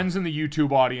our friends in the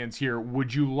YouTube audience here,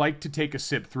 would you like to take a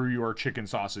sip through your chicken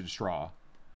sausage straw?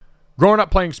 Growing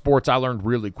up playing sports, I learned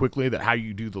really quickly that how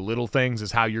you do the little things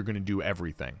is how you're going to do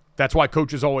everything. That's why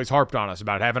coaches always harped on us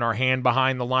about having our hand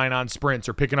behind the line on sprints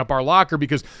or picking up our locker,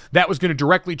 because that was going to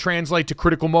directly translate to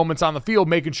critical moments on the field,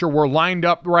 making sure we're lined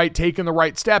up right, taking the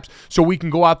right steps so we can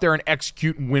go out there and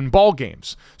execute and win ball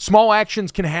games. Small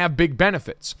actions can have big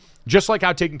benefits, just like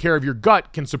how taking care of your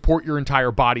gut can support your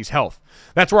entire body's health.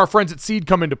 That's where our friends at Seed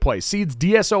come into play. Seed's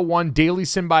DSO1 Daily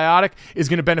Symbiotic is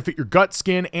going to benefit your gut,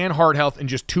 skin, and heart health in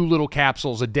just 2 little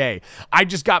capsules a day. I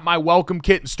just got my welcome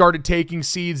kit and started taking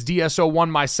Seed's DSO1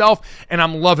 myself, and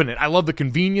I'm loving it. I love the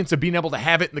convenience of being able to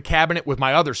have it in the cabinet with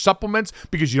my other supplements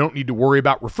because you don't need to worry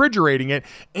about refrigerating it,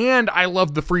 and I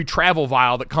love the free travel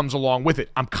vial that comes along with it.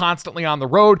 I'm constantly on the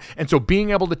road, and so being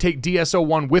able to take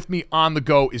DSO1 with me on the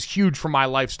go is huge for my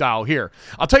lifestyle here.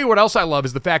 I'll tell you what else I love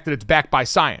is the fact that it's backed by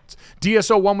science.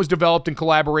 DSO1 was developed in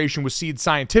collaboration with Seed's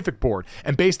Scientific Board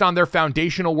and based on their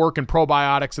foundational work in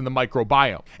probiotics and the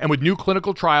microbiome. And with new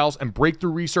clinical trials and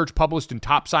breakthrough research published in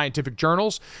top scientific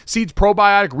journals, Seed's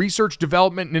probiotic research,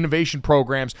 development, and innovation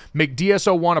programs make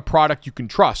DSO1 a product you can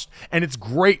trust. And it's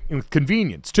great with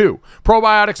convenience, too.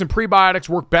 Probiotics and prebiotics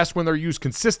work best when they're used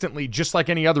consistently, just like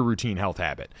any other routine health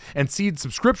habit. And Seed's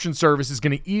subscription service is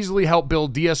going to easily help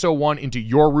build DSO1 into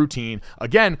your routine,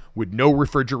 again, with no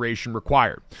refrigeration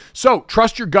required. So,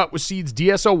 trust your gut with Seed's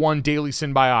DSO1 Daily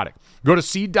Symbiotic. Go to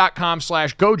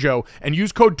seed.com/gojo and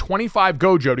use code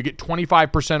 25gojo to get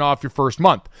 25% off your first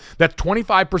month. That's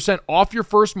 25% off your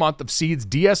first month of Seed's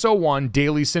DSO1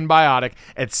 Daily Symbiotic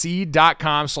at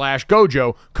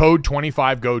seed.com/gojo, code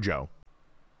 25gojo.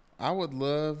 I would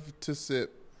love to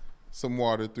sip some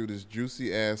water through this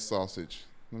juicy ass sausage.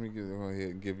 Let me go ahead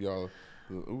and give y'all.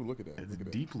 Ooh, look at that. It's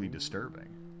deeply disturbing.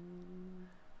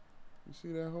 You see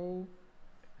that hole?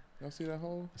 Y'all see that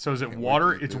hole? So is it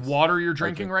water? It's water you're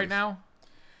drinking right now?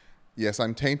 Yes,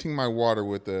 I'm tainting my water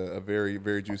with a very,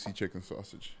 very juicy chicken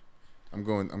sausage. I'm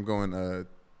going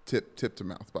tip to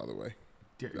mouth, by the way.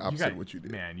 The opposite of what you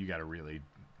did. Man, you got to really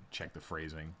check the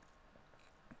phrasing.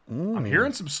 I'm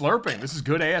hearing some slurping. This is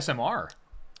good ASMR.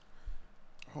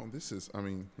 Oh, this is. I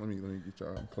mean, let me get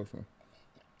y'all close one.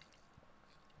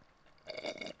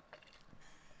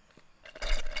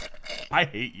 I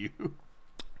hate you.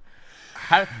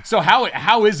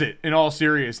 How is it in all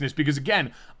seriousness? Because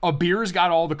again, a beer's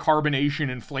got all the carbonation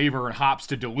and flavor and hops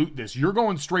to dilute this. You're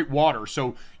going straight water,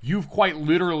 so you've quite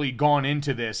literally gone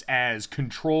into this as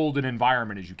controlled an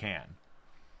environment as you can.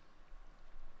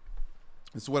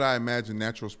 It's what I imagine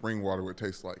natural spring water would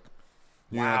taste like.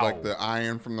 You know, like the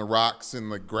iron from the rocks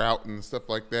and the grout and stuff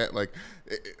like that. Like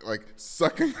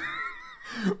sucking.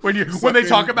 When they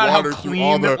talk about how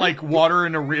clean that like water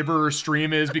in a river or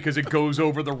stream is because it goes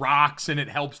over the rocks and it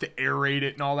helps to aerate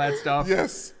it and all that stuff.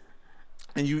 Yes.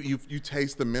 And you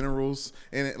taste the minerals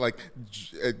in it, like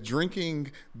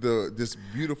drinking this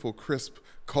beautiful crisp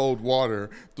cold water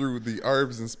through the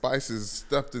herbs and spices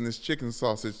stuffed in this chicken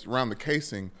sausage around the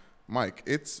casing. Mike,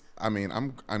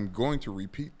 I'm going to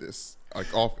repeat this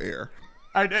like off air.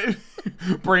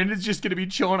 Brandon's just going to be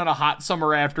chilling on a hot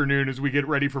summer afternoon as we get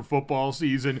ready for football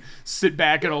season, sit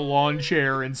back in a lawn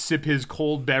chair and sip his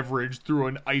cold beverage through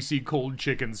an icy cold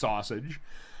chicken sausage.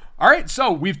 All right,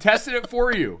 so we've tested it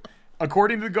for you.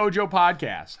 According to the Gojo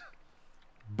podcast,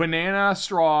 banana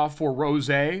straw for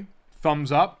rosé,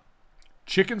 thumbs up.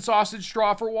 Chicken sausage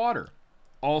straw for water,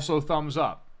 also thumbs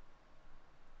up.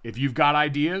 If you've got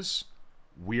ideas,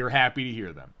 we are happy to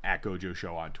hear them. At Gojo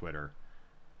Show on Twitter.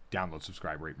 Download,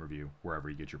 subscribe, rate, and review wherever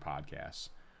you get your podcasts.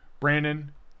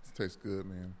 Brandon. This tastes good,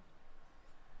 man.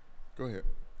 Go ahead.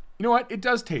 You know what? It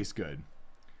does taste good.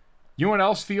 You know what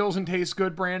else feels and tastes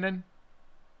good, Brandon?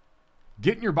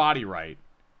 Getting your body right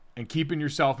and keeping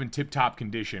yourself in tip-top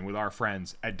condition with our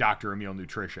friends at Dr. Emil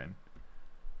Nutrition.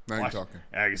 Now you're talking.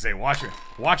 I can say,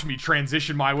 watch me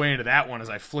transition my way into that one as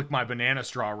I flick my banana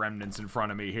straw remnants in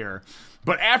front of me here.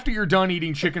 But after you're done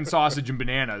eating chicken sausage and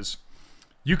bananas,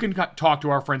 you can talk to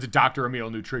our friends at Dr.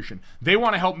 Emil Nutrition. They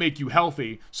want to help make you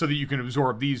healthy so that you can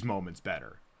absorb these moments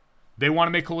better. They want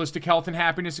to make holistic health and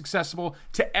happiness accessible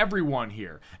to everyone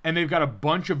here. And they've got a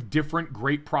bunch of different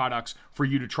great products for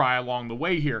you to try along the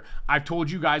way here. I've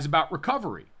told you guys about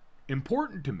recovery.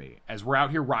 Important to me as we're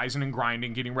out here rising and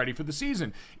grinding, getting ready for the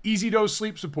season. Easy Dose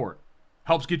Sleep Support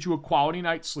helps get you a quality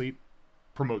night's sleep,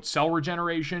 promotes cell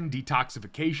regeneration,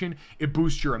 detoxification. It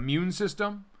boosts your immune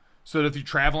system so that if you're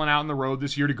traveling out on the road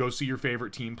this year to go see your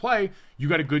favorite team play, you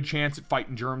got a good chance at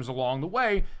fighting germs along the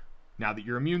way, now that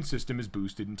your immune system is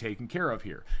boosted and taken care of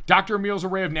here. Dr. Emil's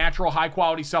array of natural,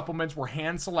 high-quality supplements were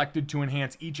hand-selected to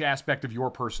enhance each aspect of your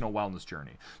personal wellness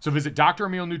journey. So visit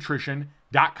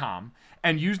DrEmilNutrition.com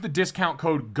and use the discount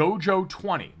code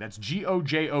GOJO20, that's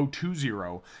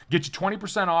GOJO20, get you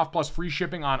 20% off plus free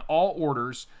shipping on all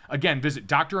orders. Again, visit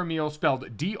Dr. Emil,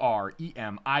 spelled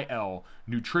DREMIL,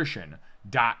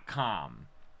 nutrition.com.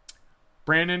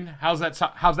 Brandon, how's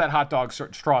that hot dog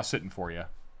straw sitting for you?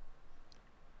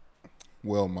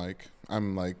 Well, Mike,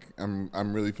 I'm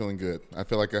really feeling good. I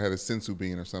feel like I had a sensu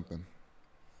bean or something.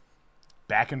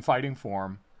 Back in fighting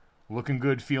form, looking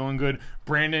good, feeling good.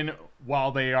 Brandon,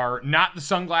 while they are not the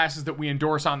sunglasses that we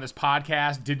endorse on this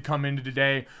podcast, did come into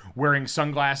today wearing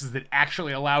sunglasses that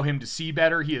actually allow him to see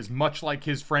better. He is much like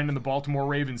his friend in the Baltimore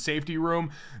Ravens safety room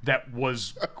that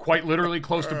was quite literally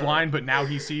close to blind, but now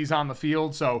he sees on the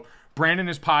field. So Brandon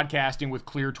is podcasting with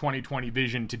clear 20/20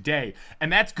 vision today.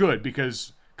 And that's good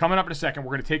because coming up in a second,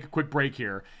 we're going to take a quick break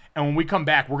here. And when we come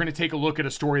back, we're going to take a look at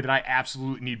a story that I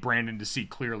absolutely need Brandon to see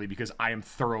clearly because I am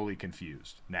thoroughly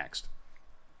confused. Next.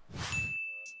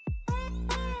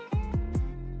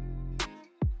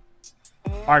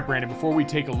 All right, Brandon, before we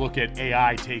take a look at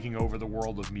AI taking over the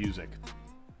world of music,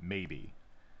 maybe.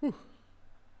 Whew.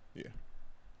 Yeah.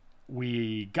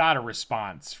 We got a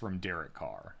response from Derek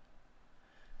Carr.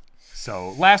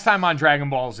 So last time on Dragon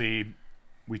Ball Z,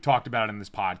 we talked about it in this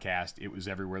podcast. It was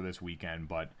everywhere this weekend,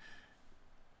 but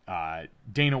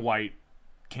Dana White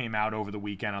came out over the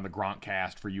weekend on the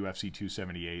Gronkcast for UFC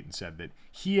 278 and said that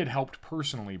he had helped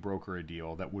personally broker a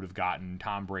deal that would have gotten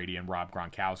Tom Brady and Rob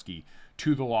Gronkowski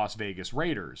to the Las Vegas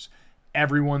Raiders.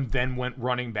 Everyone then went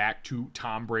running back to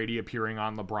Tom Brady appearing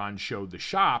on LeBron's show The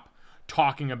Shop,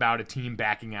 talking about a team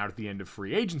backing out at the end of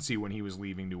free agency when he was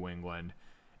leaving New England,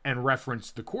 and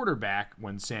referenced the quarterback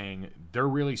when saying, they're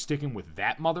really sticking with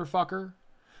that motherfucker.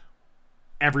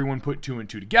 Everyone put two and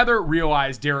two together,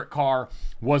 realized Derek Carr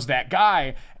was that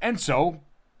guy, and so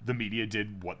the media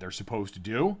did what they're supposed to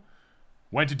do.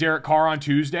 Went to Derek Carr on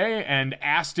Tuesday and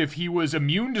asked if he was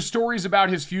immune to stories about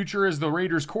his future as the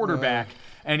Raiders quarterback,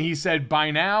 and he said,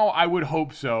 by now, I would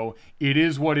hope so. It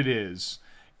is what it is.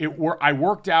 I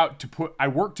worked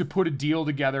to put a deal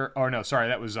together. Oh no, sorry,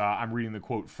 that was I'm reading the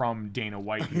quote from Dana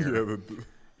White here.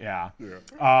 Yeah.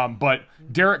 But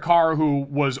Derek Carr, who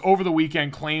was over the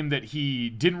weekend, claimed that he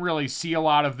didn't really see a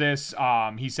lot of this.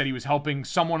 He said he was helping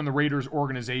someone in the Raiders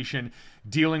organization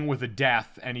dealing with a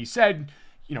death, and he said,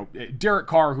 you know, Derek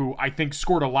Carr, who I think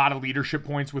scored a lot of leadership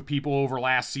points with people over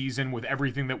last season with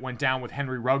everything that went down with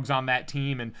Henry Ruggs on that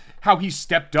team and how he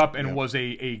stepped up and was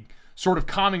a sort of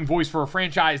calming voice for a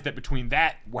franchise that between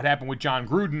that, what happened with John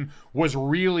Gruden, was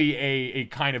really a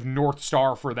kind of North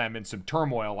Star for them in some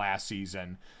turmoil last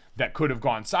season that could have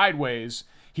gone sideways.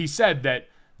 He said that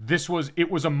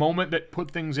it was a moment that put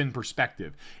things in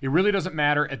perspective. It really doesn't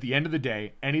matter. At the end of the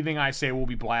day, anything I say will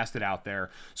be blasted out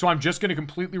there. So I'm just going to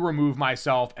completely remove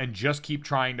myself and just keep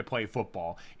trying to play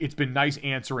football. It's been nice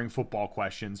answering football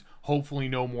questions. Hopefully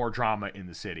no more drama in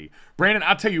the city. Brandon,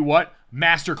 I'll tell you what,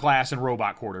 masterclass in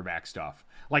robot quarterback stuff.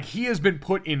 Like, he has been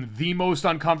put in the most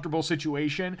uncomfortable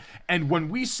situation. And when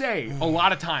we say, a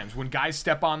lot of times, when guys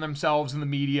step on themselves in the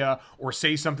media or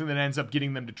say something that ends up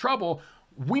getting them to trouble,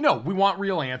 we know we want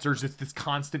real answers. It's this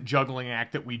constant juggling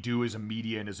act that we do as a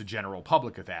media and as a general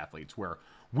public with athletes, where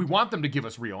we want them to give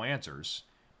us real answers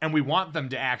and we want them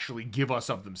to actually give us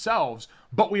of themselves.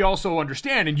 But we also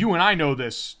understand, and you and I know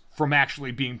this from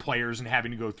actually being players and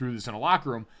having to go through this in a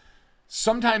locker room,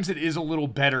 sometimes it is a little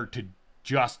better to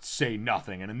just say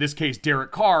nothing. And in this case,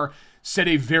 Derek Carr said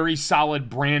a very solid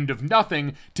brand of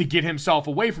nothing to get himself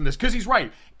away from this. Because he's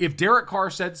right. If Derek Carr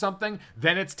said something,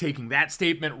 then it's taking that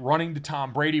statement, running to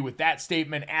Tom Brady with that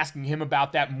statement, asking him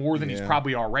about that more than he's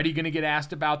probably already going to get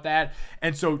asked about that.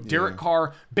 And so Derek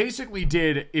Carr basically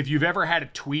did, if you've ever had a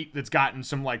tweet that's gotten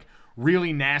some like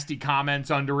really nasty comments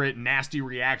under it, nasty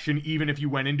reaction, even if you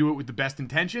went into it with the best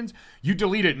intentions, you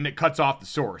delete it and it cuts off the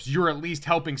source. You're at least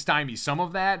helping stymie some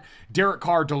of that. Derek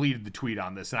Carr deleted the tweet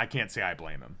on this, and I can't say I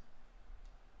blame him.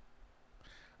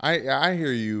 I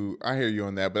hear you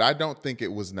on that, but I don't think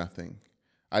it was nothing.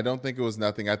 I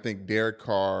think Derek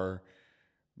Carr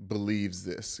believes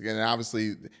this. And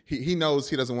obviously he knows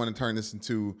he doesn't want to turn this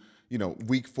into,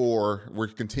 week 4, we're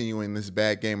continuing this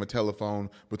bad game of telephone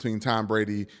between Tom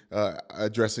Brady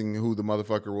addressing who the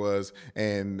motherfucker was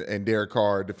and Derek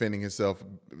Carr defending himself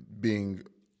being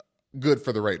good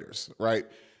for the Raiders, right?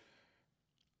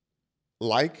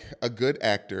 Like a good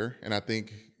actor, and I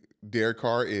think Derek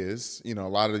Carr is, a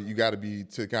lot of you got to be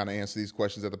to kind of answer these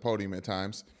questions at the podium at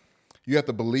times. You have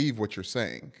to believe what you're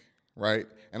saying, right?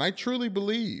 And I truly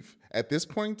believe at this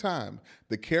point in time,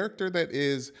 the character that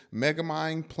is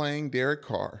Megamind playing Derek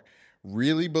Carr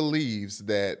really believes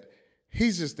that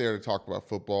he's just there to talk about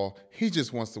football. He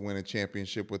just wants to win a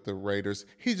championship with the Raiders.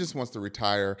 He just wants to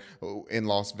retire in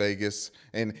Las Vegas.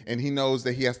 And he knows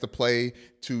that he has to play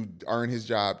to earn his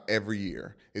job every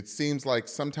year. It seems like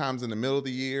sometimes in the middle of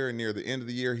the year and near the end of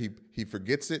the year, he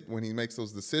forgets it when he makes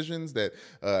those decisions that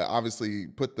obviously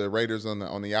put the Raiders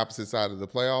on the opposite side of the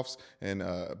playoffs. And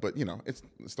but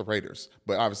it's the Raiders.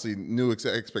 But obviously new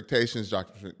expectations,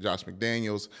 Josh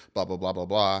McDaniels, blah, blah, blah, blah,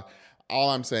 blah. All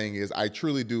I'm saying is I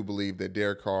truly do believe that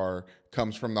Derek Carr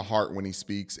comes from the heart when he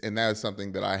speaks, and that is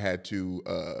something that I had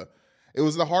to it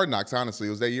was the Hard Knocks, honestly. It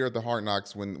was that year at the Hard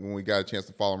Knocks when we got a chance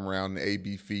to follow him around, the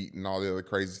AB feet and all the other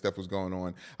crazy stuff was going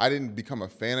on. I didn't become a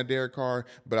fan of Derek Carr,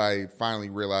 but I finally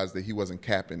realized that he wasn't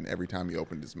capping every time he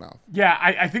opened his mouth. Yeah,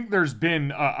 I think there's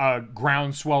been a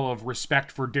groundswell of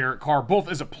respect for Derek Carr, both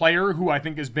as a player who I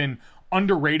think has been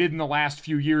underrated in the last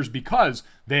few years because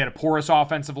they had a porous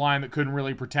offensive line that couldn't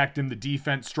really protect him. The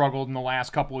defense struggled in the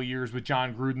last couple of years with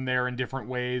John Gruden there in different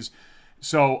ways.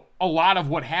 So a lot of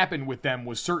what happened with them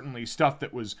was certainly stuff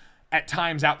that was at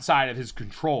times outside of his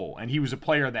control. And he was a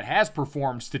player that has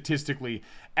performed statistically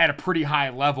at a pretty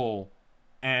high level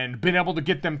and been able to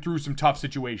get them through some tough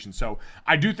situations. So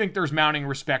I do think there's mounting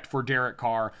respect for Derek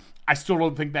Carr. I still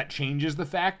don't think that changes the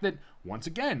fact that, once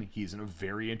again, he's in a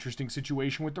very interesting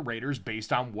situation with the Raiders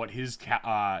based on what his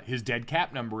dead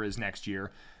cap number is next year.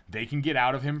 They can get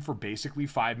out of him for basically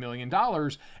 $5 million.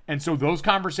 And so those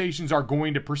conversations are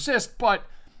going to persist, but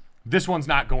this one's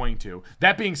not going to.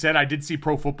 That being said, I did see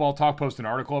Pro Football Talk post an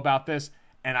article about this,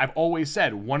 and I've always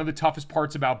said one of the toughest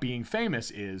parts about being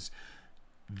famous is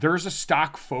there's a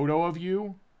stock photo of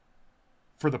you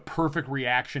for the perfect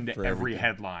reaction to every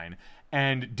headline.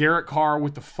 And Derek Carr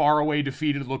with the faraway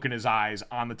defeated look in his eyes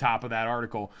on the top of that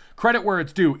article. Credit where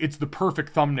it's due, it's the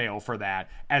perfect thumbnail for that,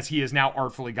 as he has now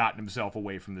artfully gotten himself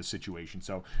away from this situation.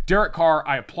 So, Derek Carr,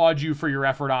 I applaud you for your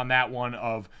effort on that one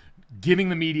of giving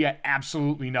the media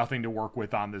absolutely nothing to work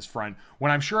with on this front,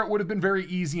 when I'm sure it would have been very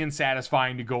easy and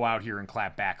satisfying to go out here and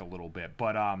clap back a little bit.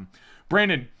 But,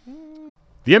 Brandon,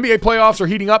 the NBA playoffs are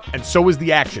heating up, and so is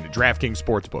the action at DraftKings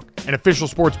Sportsbook, an official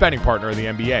sports betting partner of the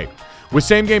NBA. With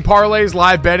same-game parlays,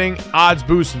 live betting, odds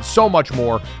boosts, and so much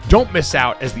more, don't miss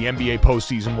out as the NBA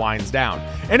postseason winds down.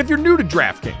 And if you're new to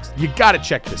DraftKings, you got to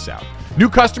check this out. New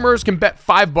customers can bet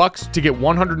 $5 to get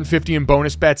 $150 in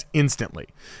bonus bets instantly.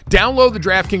 Download the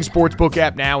DraftKings Sportsbook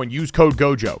app now and use code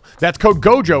GOJO. That's code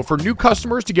GOJO for new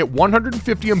customers to get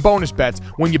 $150 in bonus bets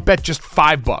when you bet just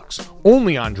 $5.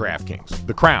 Only on DraftKings.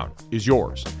 The crown is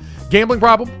yours. Gambling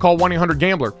problem? Call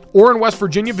 1-800-GAMBLER. Or in West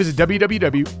Virginia, visit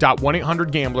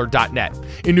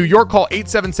www.1800gambler.net. In New York, call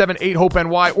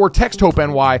 877-8-HOPE-NY or text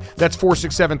HOPE-NY. That's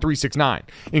 467-369.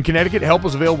 In Connecticut, help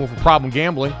is available for problem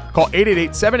gambling. Call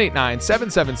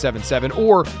 888-789-7777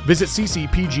 or visit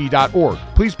ccpg.org.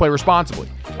 Please play responsibly.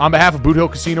 On behalf of Boot Hill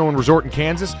Casino and Resort in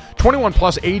Kansas, 21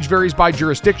 plus, age varies by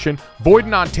jurisdiction, void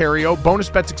in Ontario, bonus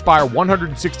bets expire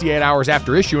 168 hours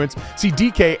after issuance. See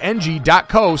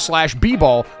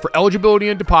dkng.co/bball for eligibility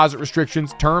and deposit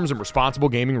restrictions, terms, and responsible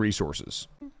gaming resources.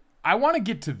 I want to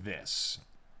get to this.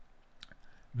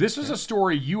 This was a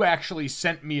story you actually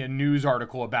sent me a news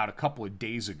article about a couple of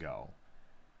days ago,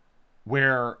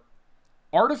 where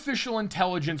artificial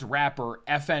intelligence rapper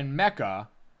FN Meka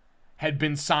had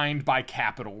been signed by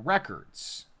Capitol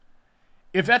Records.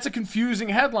 If that's a confusing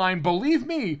headline, believe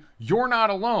me, you're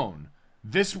not alone.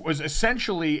 This was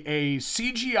essentially a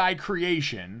CGI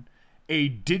creation, a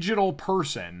digital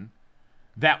person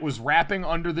that was rapping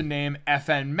under the name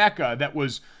FN Meka that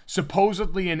was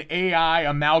supposedly an AI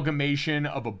amalgamation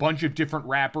of a bunch of different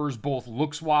rappers, both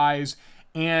looks-wise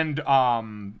and,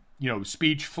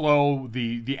 speech flow,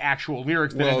 the actual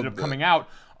lyrics that ended up coming out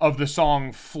of the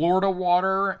song Florida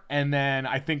Water, and then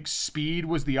I think Speed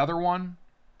was the other one.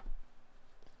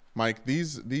 Mike,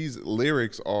 these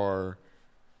lyrics are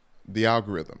the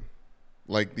algorithm.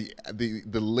 Like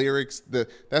the lyrics,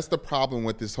 that's the problem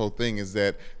with this whole thing, is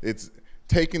that it's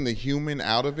taking the human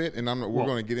out of it, and we're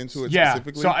going to get into it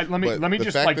specifically. So let me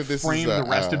just frame the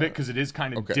rest of it, because it is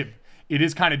kind of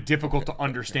difficult to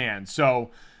understand.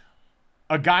 So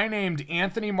a guy named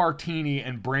Anthony Martini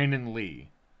and Brandon Lee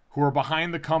who are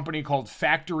behind the company called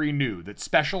Factory New that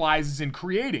specializes in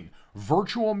creating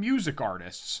virtual music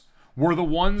artists, were the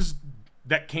ones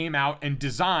that came out and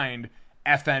designed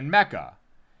FN Mecca.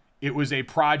 It was a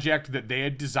project that they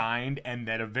had designed and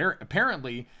that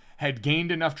apparently had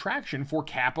gained enough traction for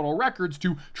Capitol Records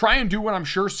to try and do what I'm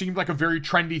sure seemed like a very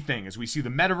trendy thing. As we see the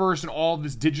metaverse and all of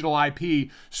this digital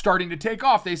IP starting to take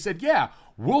off, they said, yeah,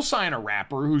 we'll sign a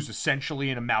rapper who's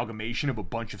essentially an amalgamation of a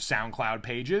bunch of SoundCloud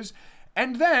pages.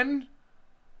 And then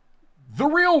the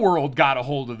real world got a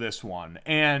hold of this one.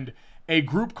 And a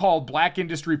group called Black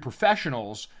Industry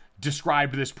Professionals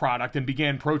described this product and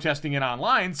began protesting it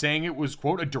online, saying it was,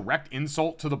 quote, a direct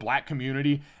insult to the black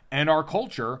community and our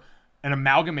culture, an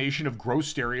amalgamation of gross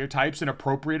stereotypes and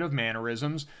appropriative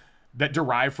mannerisms that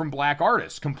derive from black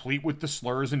artists, complete with the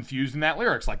slurs infused in that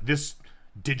lyrics. Like, this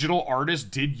digital artist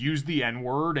did use the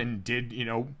N-word and did,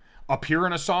 appear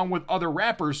in a song with other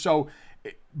rappers. So,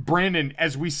 Brandon,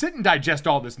 as we sit and digest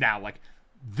all this now, like,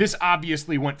 this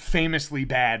obviously went famously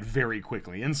bad very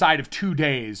quickly. Inside of 2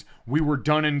 days, we were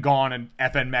done and gone and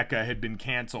FN Mecca had been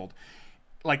canceled.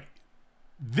 Like,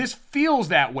 this feels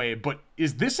that way, but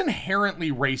is this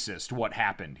inherently racist, what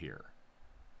happened here?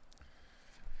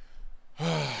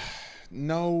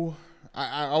 No.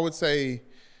 I would say...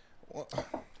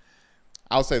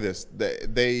 I'll say this.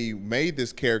 They made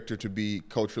this character to be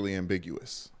culturally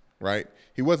ambiguous, right?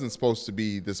 He wasn't supposed to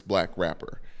be this black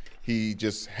rapper. He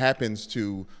just happens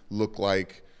to look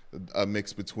like a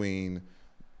mix between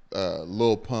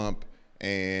Lil Pump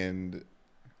and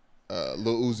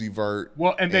Lil Uzi Vert.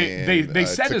 Well, and they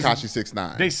said Tekashi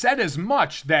 6ix9ine. They said as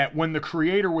much that when the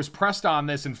creator was pressed on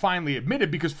this and finally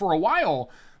admitted, because for a while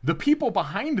the people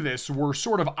behind this were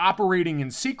sort of operating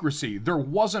in secrecy. There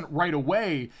wasn't right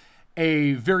away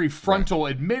a very frontal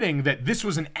admitting that this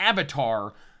was an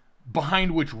avatar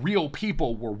behind which real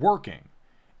people were working.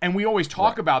 And we always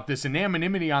talk about this,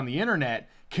 anonymity on the internet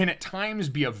can at times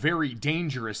be a very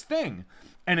dangerous thing.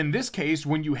 And in this case,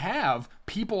 when you have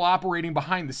people operating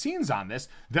behind the scenes on this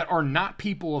that are not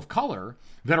people of color,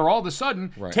 that are all of a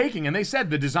sudden taking, and they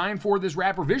said the design for this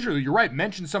rapper visually, you're right,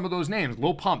 mentioned some of those names,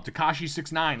 Lil Pump, Tekashi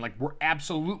 6ix9ine, like, we're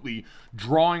absolutely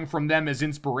drawing from them as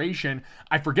inspiration.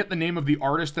 I forget the name of the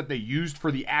artist that they used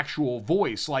for the actual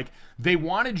voice. Like, they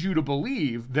wanted you to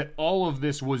believe that all of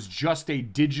this was just a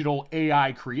digital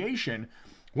AI creation,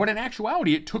 when in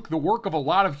actuality, it took the work of a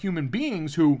lot of human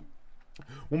beings who,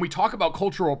 when we talk about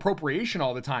cultural appropriation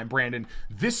all the time, Brandon,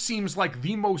 this seems like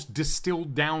the most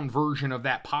distilled down version of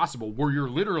that possible, where you're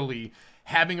literally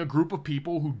having a group of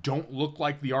people who don't look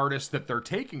like the artist that they're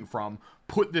taking from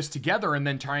put this together and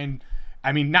then try and,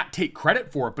 not take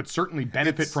credit for it, but certainly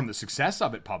benefit from the success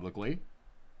of it publicly.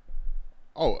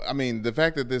 Oh, the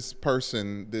fact that this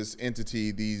person, this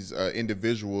entity, these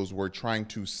individuals were trying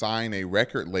to sign a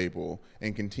record label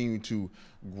and continue to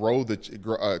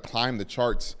climb the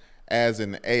charts as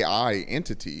an AI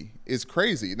entity is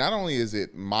crazy. Not only is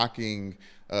it mocking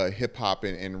hip hop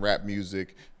and rap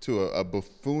music to a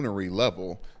buffoonery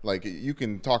level, like, you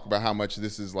can talk about how much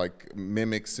this is like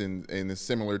mimics and is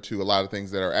similar to a lot of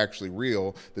things that are actually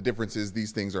real. The difference is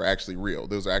these things are actually real.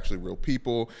 Those are actually real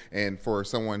people. And for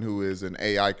someone who is an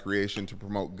AI creation to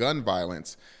promote gun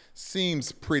violence,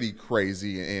 seems pretty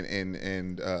crazy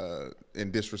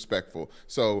and disrespectful.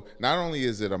 So not only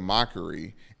is it a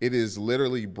mockery, it is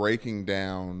literally breaking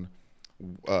down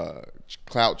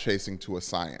clout chasing to a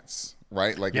science,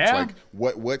 right? Like, it's like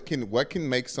what can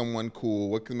make someone cool?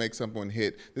 What can make someone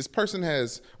hit? This person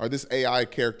has, or this AI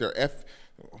character,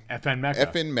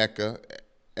 FN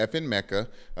Mecca,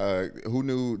 who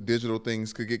knew digital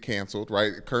things could get canceled,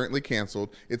 right? Currently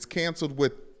canceled. It's canceled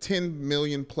with 10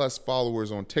 million plus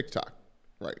followers on TikTok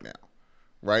right now,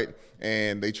 right?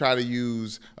 And they try to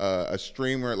use a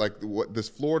streamer like this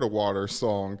Florida Water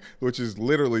song, which is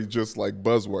literally just like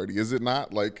buzzwordy, is it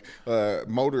not? Like the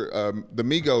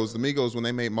Migos, when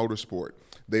they made Motorsport,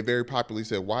 they very popularly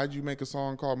said, "Why'd you make a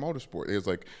song called Motorsport?" It was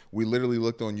like, we literally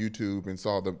looked on YouTube and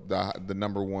saw the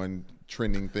number one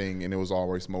trending thing, and it was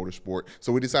always Motorsport.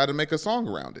 So we decided to make a song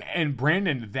around it. And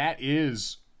Brandon, that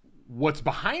is what's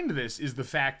behind this, is the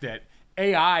fact that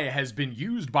AI has been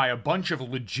used by a bunch of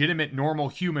legitimate, normal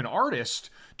human artists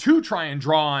to try and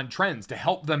draw on trends, to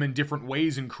help them in different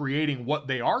ways in creating what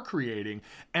they are creating.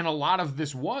 And a lot of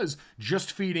this was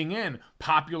just feeding in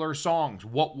popular songs,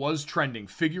 what was trending,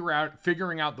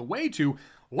 figuring out the way to,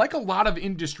 like a lot of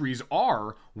industries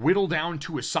are, whittle down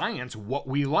to a science what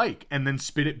we like and then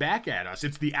spit it back at us.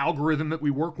 It's the algorithm that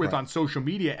we work with on social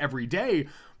media every day,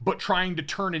 but trying to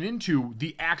turn it into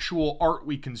the actual art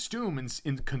we consume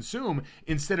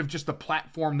instead of just the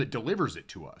platform that delivers it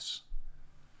to us.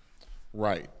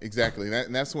 Right, exactly.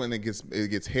 And that's when it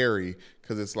gets hairy,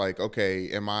 because it's like, okay,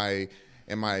 am I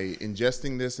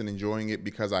ingesting this and enjoying it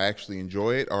because I actually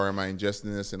enjoy it, or am I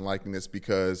ingesting this and liking this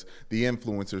because the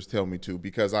influencers tell me to?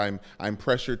 Because I'm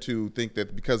pressured to think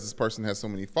that because this person has so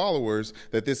many followers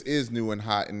that this is new and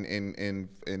hot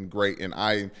and great, and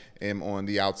I am on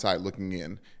the outside looking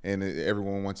in, and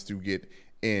everyone wants to get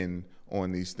in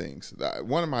on these things.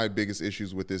 One of my biggest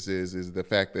issues with this is the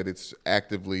fact that it's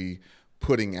actively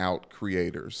putting out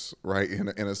creators, right, in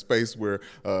a space where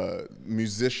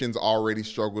musicians already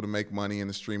struggle to make money in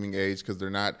the streaming age because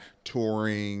they're not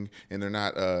touring and they're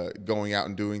not going out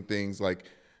and doing things. Like,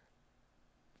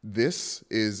 this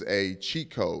is a cheat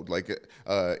code. Like,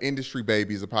 Industry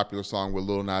Baby is a popular song with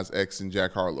Lil Nas X and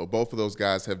Jack Harlow. Both of those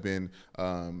guys have been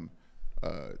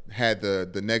had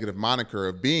the negative moniker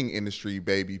of being industry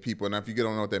baby people. Now, if you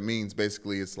don't know what that means,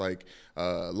 basically it's like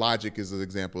Logic is an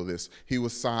example of this. He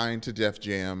was signed to Def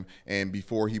Jam, and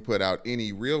before he put out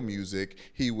any real music,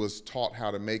 he was taught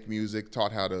how to make music,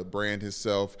 taught how to brand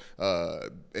himself,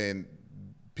 and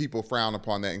people frown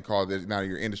upon that and call it, now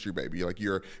you're industry baby. Like,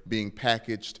 you're being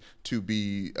packaged to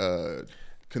be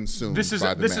consumed by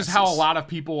the masses. Is how a lot of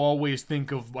people always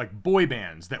think of, like, boy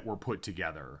bands that were put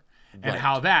together. And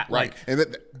how that, like,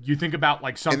 and you think about,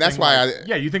 like, something, and that's why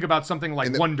you think about something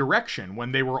like One Direction,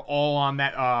 when they were all on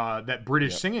that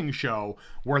British singing show,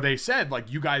 where they said, like,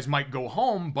 you guys might go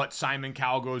home, but Simon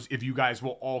Cowell goes, if you guys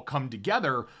will all come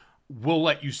together, we'll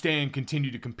let you stay and continue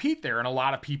to compete there. And a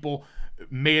lot of people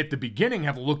may at the beginning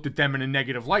have looked at them in a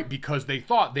negative light because they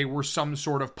thought they were some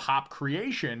sort of pop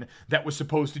creation that was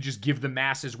supposed to just give the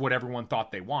masses what everyone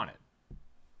thought they wanted.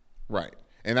 Right.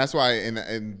 And that's why,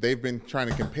 and they've been trying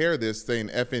to compare this, saying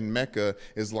FN Mecca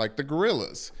is like the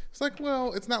Gorillaz. It's like,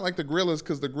 well, it's not like the Gorillaz,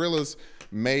 because the Gorillaz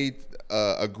made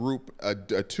a group, a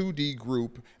 2D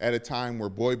group at a time where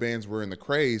boy bands were in the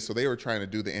craze, so they were trying to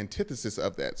do the antithesis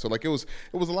of that. So, like, it was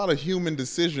a lot of human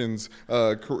decisions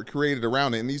created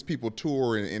around it, and these people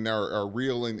tour and are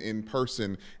real in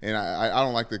person, and I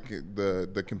don't like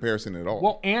the comparison at all.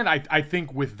 Well, and I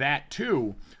think with that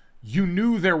too, you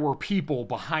knew there were people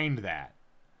behind that.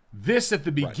 This at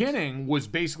the beginning was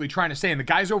basically trying to say, and the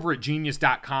guys over at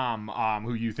Genius.com,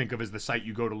 who you think of as the site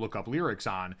you go to look up lyrics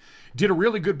on, did a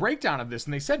really good breakdown of this.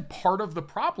 And they said part of the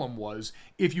problem was,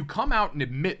 if you come out and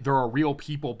admit there are real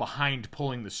people behind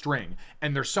pulling the string,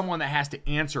 and there's someone that has to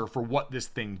answer for what this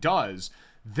thing does,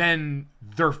 then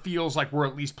there feels like we're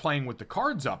at least playing with the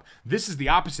cards up. This is the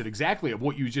opposite exactly of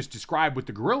what you just described with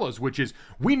the Gorillaz, which is,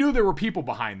 we knew there were people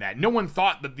behind that. No one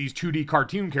thought that these 2D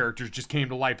cartoon characters just came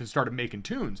to life and started making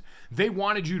tunes. They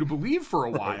wanted you to believe for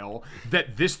a while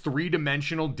that this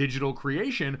three-dimensional digital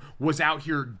creation was out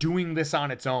here doing this on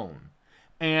its own.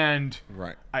 And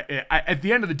at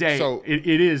the end of the day,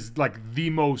 it is like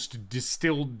the most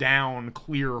distilled down,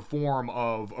 clear form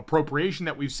of appropriation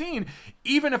that we've seen.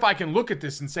 Even if I can look at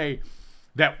this and say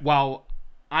that while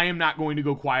I am not going to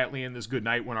go quietly in this good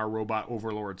night when our robot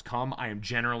overlords come, I am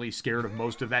generally scared of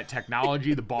most of that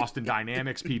technology. The Boston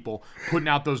Dynamics people putting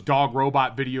out those dog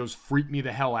robot videos freak me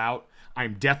the hell out.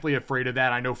 I'm deathly afraid of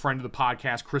that. I know friend of the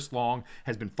podcast, Chris Long,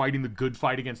 has been fighting the good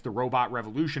fight against the robot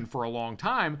revolution for a long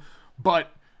time.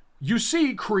 But you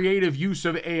see creative use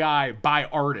of AI by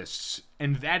artists,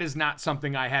 and that is not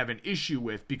something I have an issue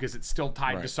with, because it's still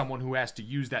tied to someone who has to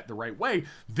use that the right way.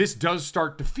 This does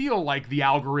start to feel like the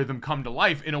algorithm come to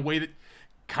life in a way that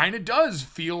kind of does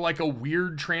feel like a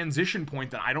weird transition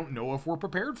point that I don't know if we're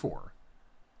prepared for.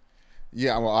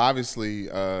 Yeah, well, obviously,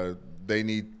 they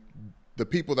need, the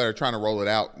people that are trying to roll it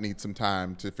out need some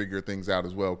time to figure things out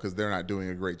as well, because they're not doing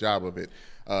a great job of it.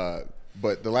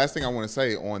 But the last thing I want to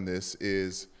say on this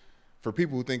is, for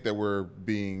people who think that we're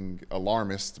being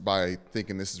alarmist by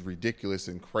thinking this is ridiculous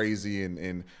and crazy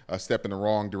and a step in the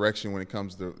wrong direction when it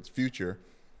comes to the future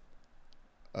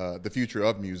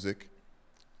of music,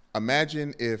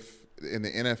 imagine if in the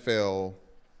NFL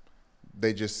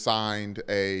they just signed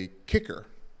a kicker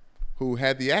who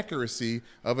had the accuracy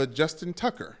of a Justin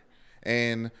Tucker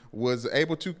and was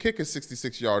able to kick a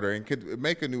 66-yarder and could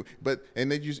make a new,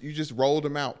 and you just rolled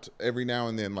them out every now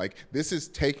and then. Like, this is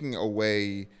taking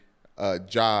away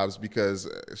jobs, because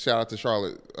shout out to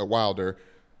Charlotte Wilder,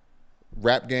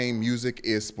 rap game music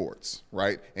is sports,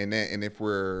 right? And if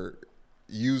we're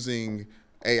using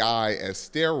AI as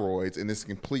steroids, and this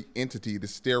complete entity,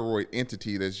 this steroid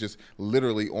entity that's just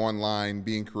literally online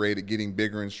being created, getting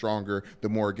bigger and stronger the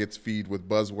more it gets feed with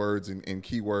buzzwords and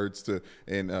keywords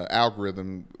and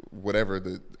algorithm, whatever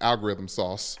the algorithm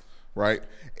sauce, right?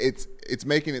 It's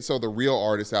making it so the real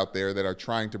artists out there that are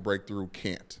trying to break through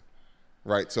can't.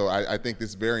 Right, so I think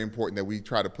it's very important that we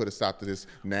try to put a stop to this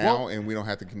now, and we don't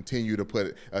have to continue to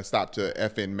put a stop to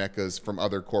FN Mecca's from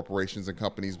other corporations and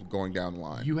companies going down the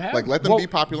line. Let them be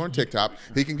popular on TikTok.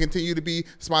 He can continue to be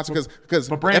sponsored because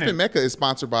FN Mecca is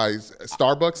sponsored by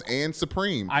Starbucks and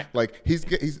Supreme.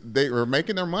 They are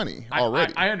making their money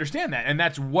already. I understand that, and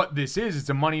that's what this is. It's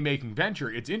a money-making venture.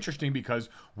 It's interesting because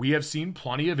we have seen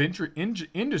plenty of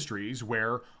industries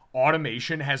where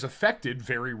automation has affected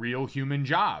very real human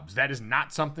jobs. That is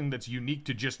not something that's unique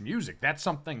to just music. That's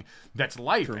something that's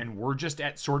life. True. And we're just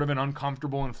at sort of an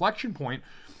uncomfortable inflection point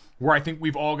where I think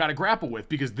we've all got to grapple with,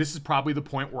 because this is probably the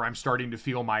point where I'm starting to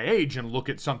feel my age and look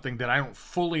at something that I don't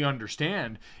fully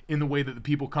understand in the way that the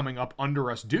people coming up under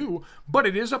us do. But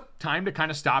it is a time to kind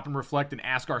of stop and reflect and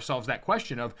ask ourselves that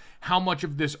question of how much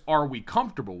of this are we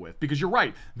comfortable with? Because you're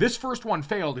right, this first one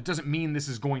failed. It doesn't mean this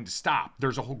is going to stop.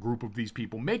 There's a whole group of these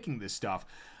people making this stuff.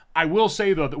 I will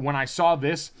say, though, that when I saw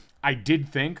this, I did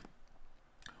think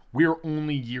we're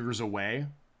only years away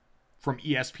from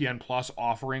ESPN Plus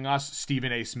offering us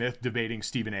Stephen A. Smith debating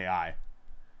Stephen AI.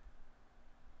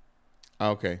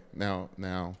 Okay,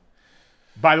 now.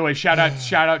 By the way, shout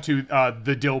out to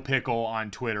the Dill Pickle on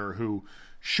Twitter, who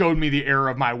showed me the error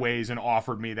of my ways and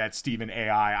offered me that Stephen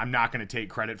AI. I'm not going to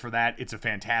take credit for that. It's a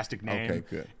fantastic name. Okay,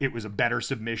 good. It was a better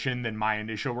submission than my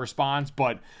initial response,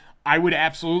 but I would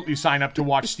absolutely sign up to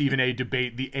watch Stephen A.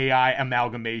 debate the AI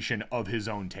amalgamation of his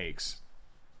own takes.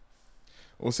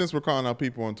 Well, since we're calling out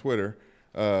people on Twitter,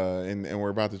 and we're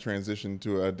about to transition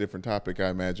to a different topic, I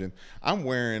imagine, I'm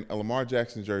wearing a Lamar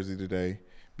Jackson jersey today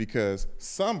because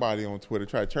somebody on Twitter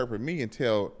tried to chirp at me and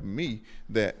tell me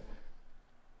that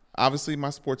obviously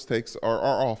my sports takes are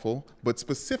awful, but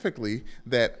specifically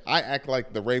that I act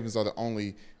like the Ravens are the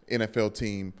only NFL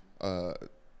team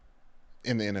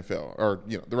in the NFL, or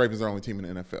the Ravens are the only team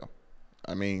in the NFL.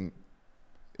 I mean,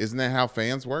 isn't that how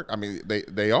fans work? I mean,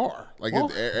 they are.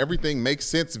 Everything makes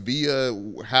sense via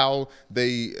how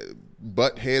they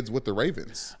butt heads with the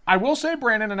Ravens. I will say,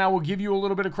 Brandon, and I will give you a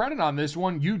little bit of credit on this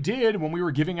one. You did, when we were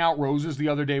giving out roses the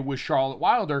other day with Charlotte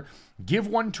Wilder, give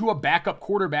one to a backup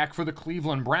quarterback for the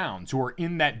Cleveland Browns, who are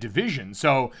in that division.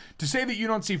 So to say that you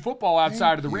don't see football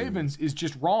outside of the Ravens is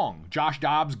just wrong. Josh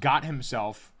Dobbs got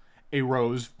himself a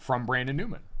rose from Brandon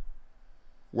Newman.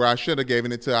 Where I should have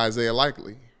given it to Isaiah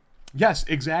Likely. Yes,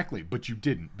 exactly. But you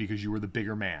didn't, because you were the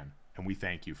bigger man, and we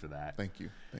thank you for that. Thank you.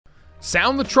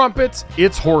 Sound the trumpets,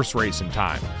 it's horse racing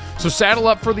time. So saddle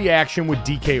up for the action with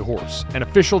DK Horse, an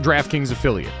official DraftKings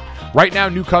affiliate. Right now,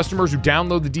 new customers who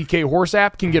download the DK Horse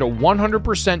app can get a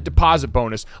 100% deposit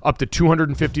bonus up to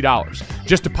 $250.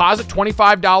 Just deposit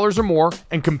 $25 or more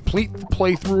and complete the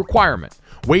playthrough requirement.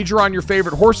 Wager on your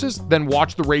favorite horses, then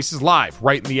watch the races live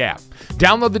right in the app.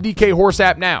 Download the DK Horse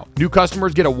app now. New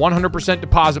customers get a 100%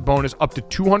 deposit bonus up to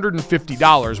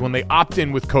 $250 when they opt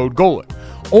in with code GOLIT.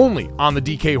 Only on the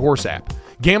DK Horse app.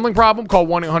 Gambling problem? Call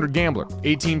 1-800-GAMBLER.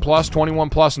 18 plus, 21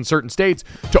 plus in certain states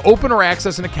to open or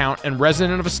access an account and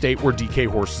resident of a state where DK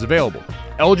Horse is available.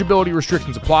 Eligibility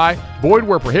restrictions apply. Void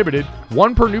where prohibited.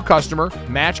 One per new customer.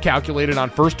 Match calculated on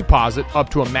first deposit up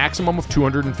to a maximum of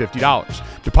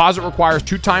 $250. Deposit requires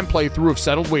 2-time playthrough of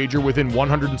settled wager within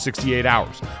 168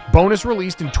 hours. Bonus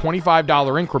released in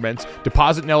 $25 increments.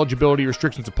 Deposit and eligibility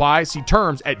restrictions apply. See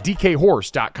terms at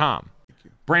dkhorse.com.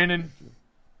 Brandon,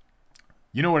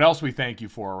 you know what else we thank you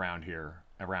for around here,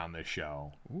 around this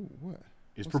show? Ooh, what?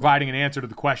 Is providing an answer to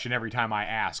the question every time I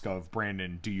ask of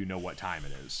Brandon, do you know what time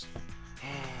it is?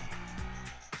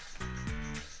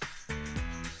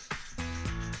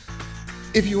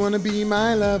 If you want to be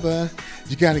my lover,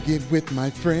 you got to get with my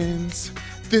friends.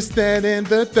 This, that, and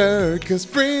the third, 'cause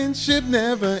friendship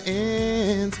never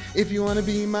ends. If you want to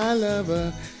be my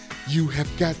lover, you have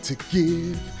got to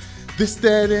give. This,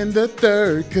 that, and the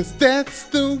third, 'cause that's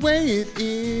the way it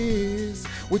is.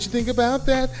 What you think about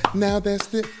that? Now that's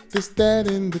this, that,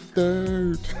 and the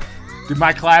third. Did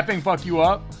my clapping fuck you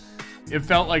up? It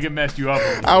felt like it messed you up.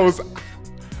 I was,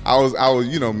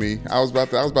 you know me. I was about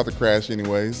to crash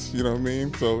anyways. You know what I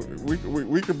mean? So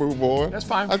we can move on. That's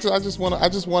fine. I just wanna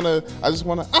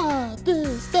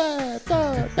this, that,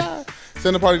 da.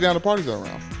 Send the party down. The party's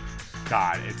around.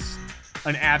 God, it's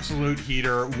an absolute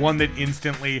heater. One that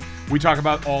instantly, we talk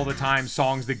about all the time,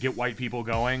 songs that get white people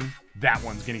going. That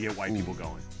one's gonna get white people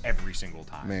going every single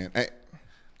time. Man,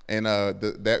 and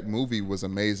that movie was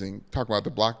amazing. Talk about the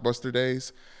Blockbuster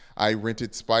days. I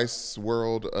rented Spice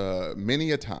World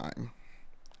many a time.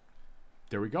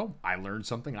 There we go. I learned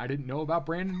something I didn't know about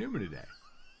Brandon Newman today.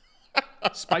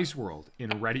 Spice World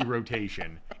in ready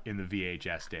rotation in the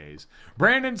VHS days.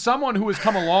 Brandon, someone who has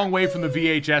come a long way from the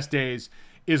VHS days,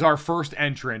 is our first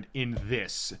entrant in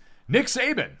this. Nick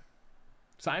Saban.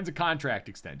 signs a contract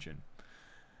extension.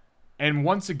 And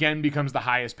once again becomes the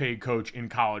highest paid coach in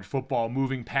college football,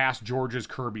 moving past Georgia's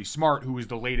Kirby Smart, who is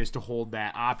the latest to hold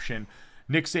that option.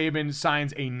 Nick Saban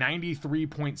signs a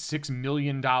 $93.6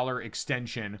 million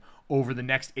extension over the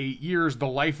next 8 years. The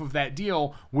life of that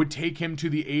deal would take him to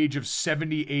the age of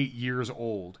 78 years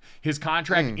old. His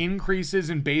contract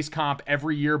increases in base comp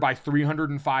every year by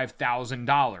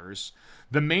 $305,000.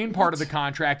 The main part of the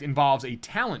contract involves a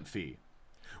talent fee,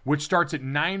 which starts at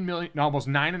almost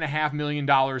 $9.5 million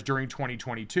during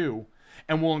 2022,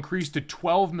 and will increase to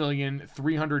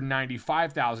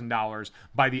 $12,395,000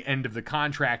 by the end of the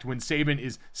contract when Saban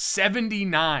is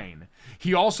 79.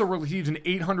 He also receives an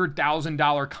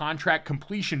 $800,000 contract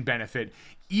completion benefit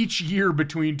each year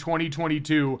between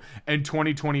 2022 and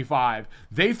 2025.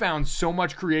 They found so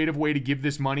much creative way to give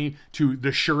this money to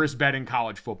the surest bet in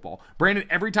college football. Brandon,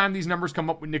 every time these numbers come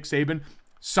up with Nick Saban,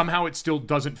 somehow it still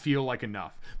doesn't feel like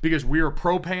enough, because we are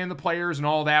pro paying the players and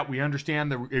all that. We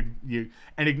understand and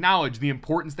acknowledge the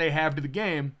importance they have to the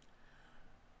game.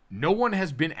 No one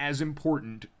has been as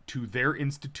important to their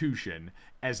institution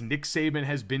as Nick Saban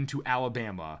has been to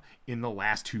Alabama in the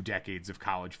last 2 decades of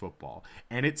college football.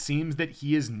 And it seems that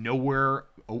he is nowhere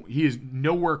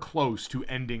close to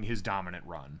ending his dominant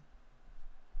run.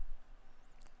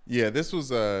 Yeah, this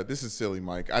is silly,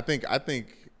 Mike. I think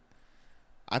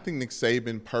Nick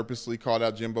Saban purposely called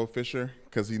out Jimbo Fisher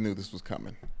because he knew this was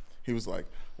coming. He was like,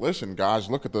 listen, guys,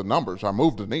 look at the numbers. I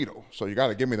moved the needle, so you got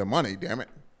to give me the money, damn it.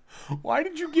 Why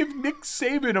did you give Nick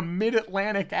Saban a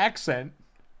mid-Atlantic accent?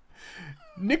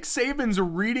 Nick Saban's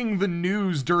reading the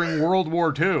news during World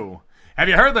War II. Have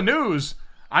you heard the news?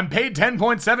 I'm paid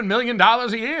 $10.7 million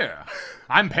a year.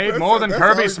 I'm paid more than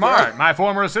Kirby Smart. My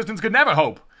former assistants could never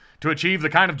hope to achieve the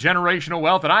kind of generational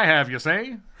wealth that I have, you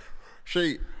see?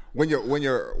 See, when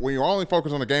you're only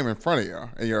focused on the game in front of you,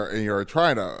 and you're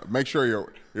trying to make sure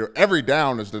your every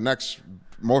down is the next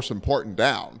most important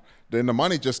down, then the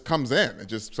money just comes in. It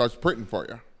just starts printing for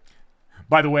you.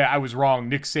 By the way, I was wrong.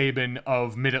 Nick Saban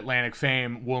of Mid-Atlantic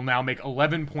fame will now make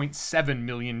 $11.7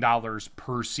 million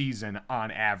per season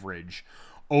on average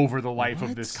over the life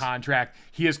of this contract.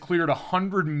 He has cleared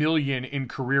 $100 million in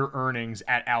career earnings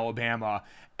at Alabama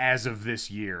as of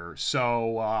this year.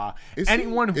 So is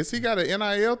he got an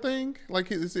NIL thing?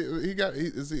 Like is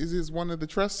he one of the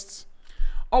trusts?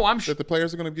 Oh, I'm sure that the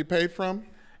players are going to get paid from.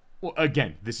 Well,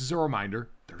 again, this is a reminder.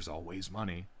 There's always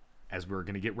money, as we're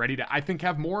going to get ready to, I think,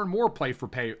 have more and more pay for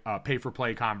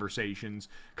play conversations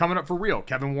coming up for real.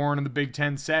 Kevin Warren in the Big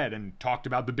Ten said and talked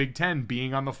about the Big Ten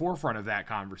being on the forefront of that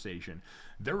conversation.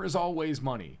 There is always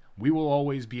money. We will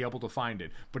always be able to find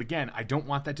it. But again, I don't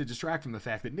want that to distract from the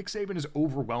fact that Nick Saban is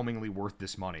overwhelmingly worth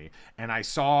this money. And I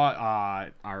saw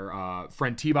our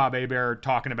friend T-Bob Hebert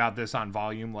talking about this on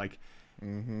Volume, like,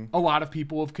 a lot of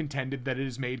people have contended that it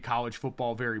has made college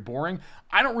football very boring.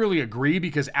 I don't really agree,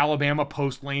 because Alabama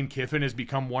post Lane Kiffin has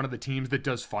become one of the teams that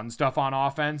does fun stuff on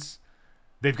offense.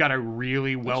 They've got a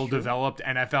really well-developed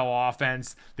NFL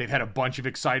offense. They've had a bunch of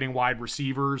exciting wide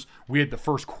receivers. We had the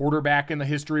first quarterback in the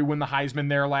history win the Heisman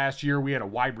there last year. We had a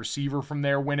wide receiver from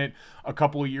there win it a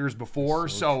couple of years before.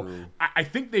 So I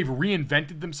think they've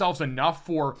reinvented themselves enough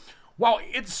for, while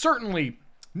it's certainly...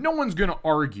 No one's going to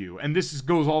argue, and this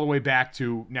goes all the way back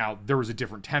to, now, there was a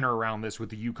different tenor around this with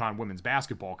the UConn women's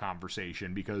basketball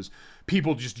conversation, because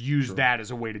people just used that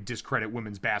as a way to discredit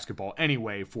women's basketball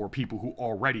anyway for people who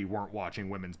already weren't watching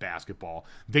women's basketball.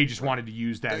 They just wanted to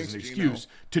use that as an excuse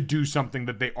to do something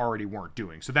that they already weren't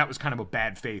doing. So that was kind of a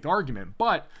bad faith argument,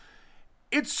 but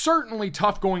it's certainly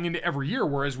tough going into every year,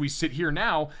 whereas we sit here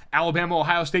now, Alabama,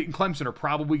 Ohio State, and Clemson are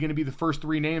probably going to be the first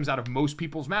 3 names out of most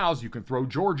people's mouths. You can throw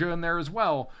Georgia in there as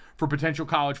well for potential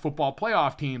college football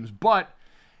playoff teams, but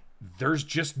there's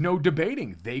just no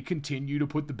debating. They continue to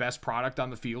put the best product on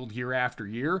the field year after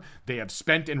year. They have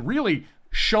spent and really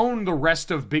shown the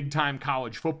rest of big-time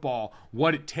college football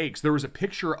what it takes. There was a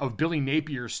picture of Billy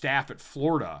Napier's staff at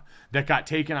Florida that got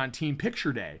taken on Team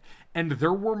Picture Day, and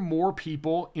there were more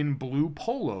people in blue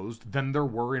polos than there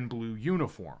were in blue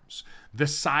uniforms. The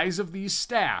size of these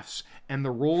staffs and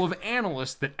the role of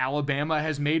analysts that Alabama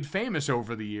has made famous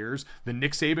over the years, the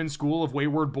Nick Saban School of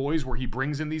Wayward Boys, where he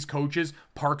brings in these coaches,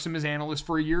 parks them as analysts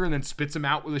for a year, and then spits them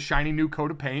out with a shiny new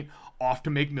coat of paint, off to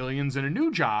make millions in a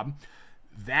new job.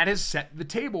 That has set the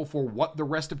table for what the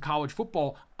rest of college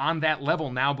football on that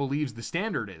level now believes the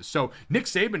standard is. So Nick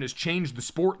Saban has changed the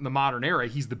sport in the modern era.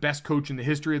 He's the best coach in the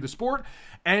history of the sport,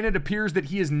 and it appears that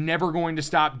he is never going to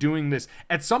stop doing this.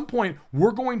 At some point,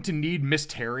 we're going to need Miss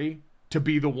Terry to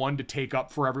be the one to take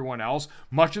up for everyone else.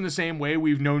 Much in the same way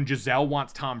we've known Giselle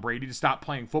wants Tom Brady to stop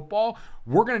playing football,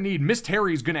 we're going to need Miss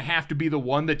Terry's going to have to be the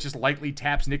one that just lightly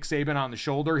taps Nick Saban on the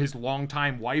shoulder, his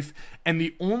longtime wife, and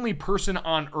the only person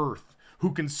on earth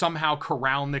who can somehow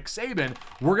corral Nick Saban.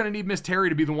 We're going to need Miss Terry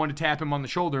to be the one to tap him on the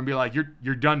shoulder and be like,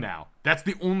 you're done now. That's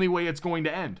the only way it's going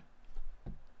to end.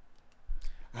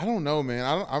 I don't know,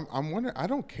 man. I'm wondering. I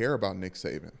don't care about Nick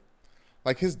Saban.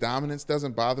 Like, his dominance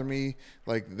doesn't bother me.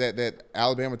 Like, that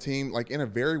Alabama team, like, in a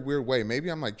very weird way. Maybe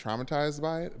I'm, like, traumatized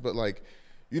by it. But, like,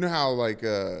 you know how, like,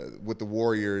 with the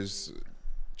Warriors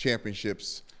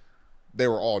championships, they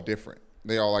were all different.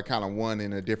 They all, like, kind of won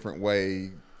in a different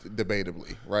way,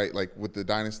 debatably, right? Like, with the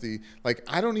dynasty. Like,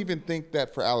 I don't even think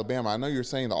that for Alabama. I know you're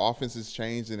saying the offense has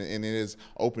changed and it is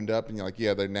opened up. And you're like,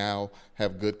 yeah, they now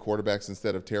have good quarterbacks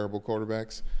instead of terrible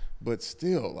quarterbacks. But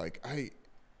still, like,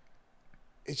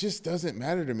 it just doesn't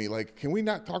matter to me. Like, can we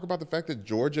not talk about the fact that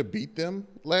Georgia beat them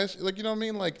last year? Like, you know what I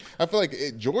mean? Like, I feel like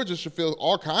Georgia should feel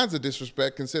all kinds of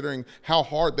disrespect considering how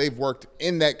hard they've worked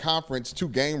in that conference to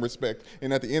gain respect.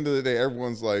 And at the end of the day,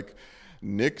 everyone's like,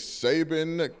 Nick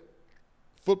Saban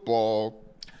football.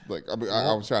 Like,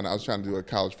 I was trying to do a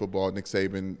college football Nick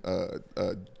Saban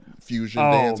fusion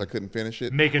dance. I couldn't finish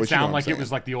it. Make it sound like it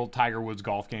was like the old Tiger Woods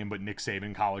golf game, but Nick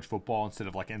Saban college football instead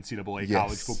of like NCAA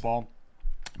college football.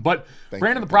 But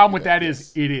Brandon, the problem with that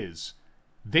is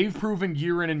they've proven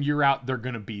year in and year out they're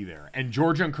going to be there. And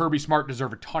Georgia and Kirby Smart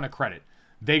deserve a ton of credit.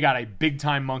 They got a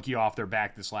big-time monkey off their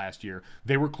back this last year.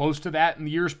 They were close to that in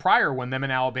the years prior when them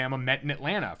and Alabama met in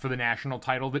Atlanta for the national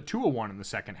title that Tua won in the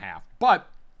second half. But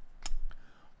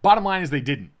bottom line is they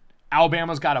didn't.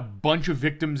 Alabama's got a bunch of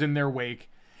victims in their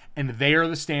wake, and they are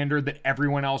the standard that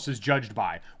everyone else is judged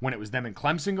by. When it was them and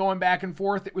Clemson going back and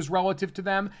forth, it was relative to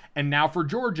them. And now for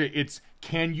Georgia, it's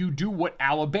can you do what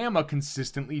Alabama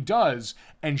consistently does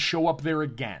and show up there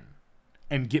again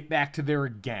and get back to there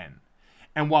again?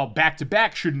 And while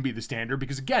back-to-back shouldn't be the standard,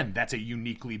 because again, that's a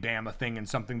uniquely Bama thing and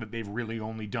something that they've really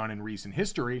only done in recent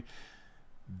history,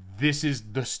 this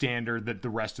is the standard that the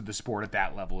rest of the sport at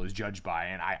that level is judged by.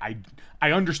 And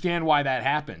I understand why that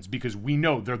happens, because we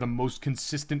know they're the most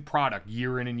consistent product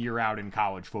year in and year out in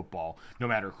college football. No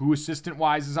matter who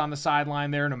assistant-wise is on the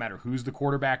sideline there, no matter who's the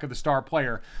quarterback or the star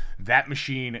player, that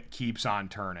machine keeps on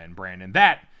turning, Brandon.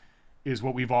 That is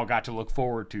what we've all got to look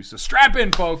forward to. So strap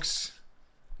in, folks.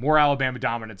 More Alabama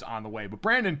dominance on the way. But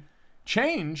Brandon,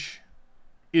 change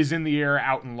is in the air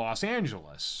out in Los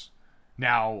Angeles.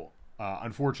 Now,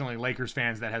 unfortunately, Lakers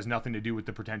fans, that has nothing to do with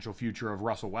the potential future of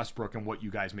Russell Westbrook and what you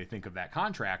guys may think of that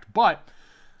contract. But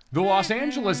the Los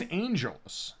Angeles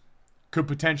Angels could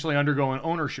potentially undergo an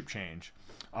ownership change.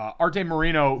 Arte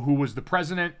Moreno, who was the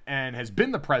president and has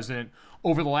been the president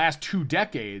over the last 2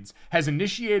 decades, has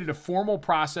initiated a formal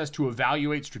process to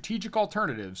evaluate strategic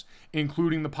alternatives,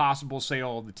 including the possible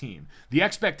sale of the team. The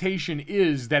expectation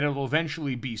is that it'll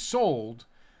eventually be sold,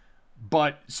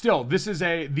 but still, this is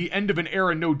the end of an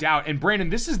era, no doubt. And Brandon,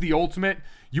 this is the ultimate.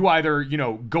 You either,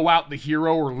 go out the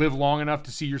hero or live long enough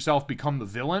to see yourself become the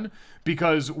villain.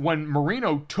 Because when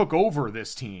Moreno took over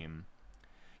this team,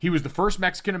 he was the first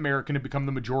Mexican-American to become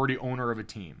the majority owner of a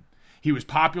team. He was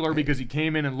popular because he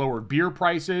came in and lowered beer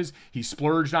prices. He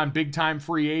splurged on big-time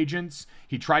free agents.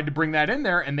 He tried to bring that in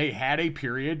there, and they had a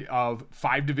period of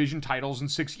 5 division titles in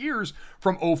 6 years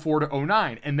from 2004 to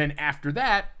 2009. And then after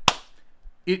that,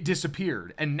 it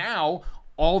disappeared. And now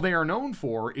all they are known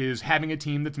for is having a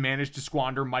team that's managed to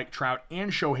squander Mike Trout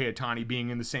and Shohei Ohtani being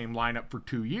in the same lineup for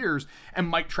 2 years, and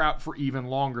Mike Trout for even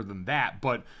longer than that.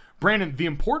 But Brandon, the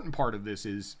important part of this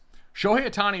is Shohei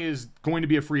Ohtani is going to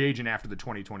be a free agent after the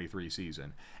 2023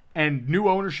 season. And new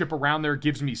ownership around there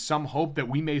gives me some hope that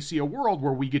we may see a world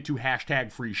where we get to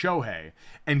hashtag free Shohei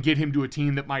and get him to a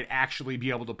team that might actually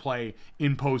be able to play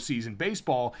in postseason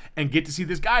baseball and get to see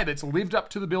this guy that's lived up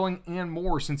to the billing and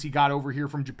more since he got over here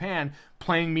from Japan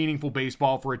playing meaningful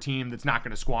baseball for a team that's not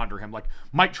going to squander him. Like,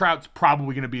 Mike Trout's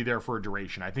probably going to be there for a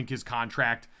duration. I think his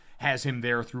contract has him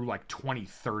there through like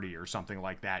 2030 or something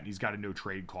like that, and he's got a no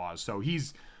trade clause. So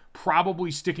he's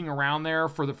probably sticking around there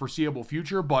for the foreseeable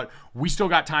future, but we still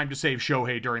got time to save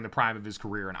Shohei during the prime of his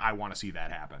career, and I want to see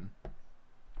that happen.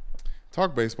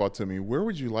 Talk baseball to me. Where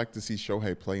would you like to see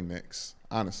Shohei play next?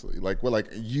 Honestly,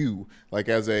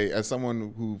 as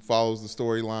someone who follows the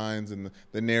storylines and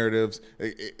the narratives,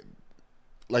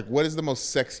 what is the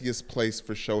most sexiest place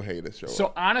for Shohei to show up?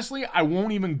 So honestly, I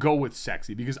won't even go with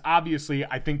sexy, because obviously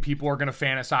I think people are going to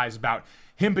fantasize about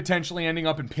him potentially ending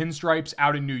up in pinstripes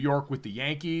out in New York with the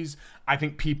Yankees. I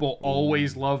think people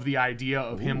always love the idea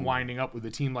of him winding up with a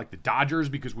team like the Dodgers,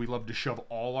 because we love to shove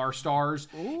all our stars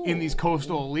in these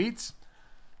coastal elites.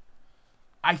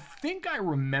 I think I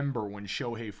remember when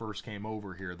Shohei first came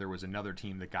over here, there was another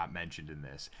team that got mentioned in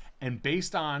this. And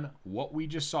based on what we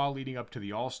just saw leading up to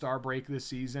the All-Star break this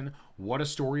season, what a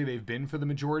story they've been for the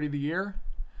majority of the year,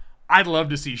 I'd love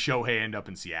to see Shohei end up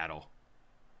in Seattle.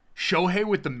 Shohei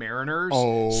with the Mariners.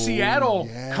 Seattle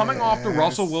coming off the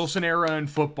Russell Wilson era in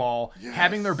football,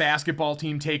 having their basketball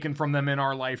team taken from them in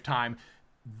our lifetime.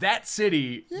 That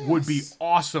city would be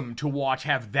awesome to watch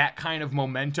have that kind of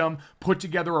momentum, put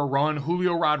together a run,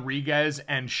 Julio Rodriguez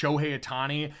and Shohei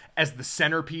Ohtani as the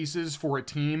centerpieces for a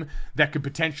team that could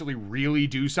potentially really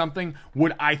do something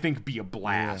would, I think, be a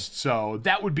blast. So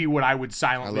that would be what I would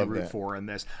silently root for in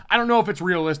this. I don't know if it's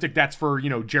realistic. That's for,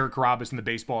 Jared Carrabis and the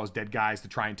Baseball is Dead guys to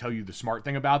try and tell you the smart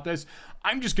thing about this.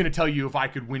 I'm just going to tell you if I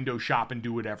could window shop and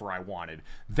do whatever I wanted,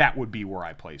 that would be where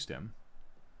I placed him.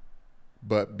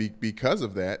 But because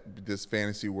of that, this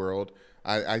fantasy world,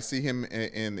 I see him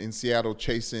in Seattle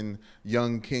chasing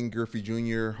young King Griffey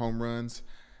Jr. home runs,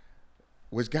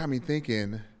 which got me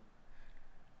thinking,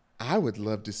 I would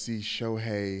love to see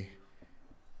Shohei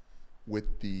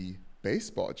with the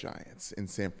baseball giants in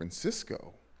San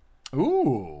Francisco.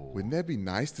 Ooh. Wouldn't that be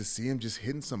nice to see him just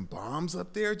hitting some bombs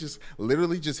up there? Just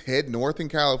literally just head north in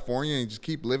California and just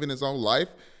keep living his own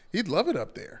life? He'd love it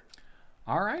up there.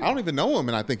 All right. I don't even know him,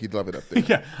 and I think he'd love it up there.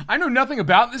 Yeah, I know nothing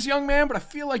about this young man, but I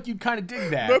feel like you'd kind of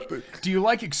dig that. Nothing. Do you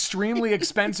like extremely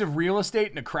expensive real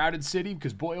estate in a crowded city?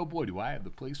 Because boy, oh boy, do I have the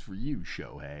place for you,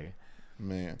 Shohei.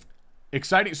 Man.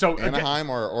 Exciting. So Anaheim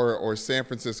or San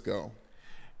Francisco.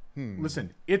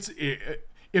 Listen,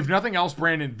 if nothing else,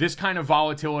 Brandon, this kind of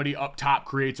volatility up top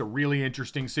creates a really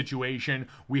interesting situation.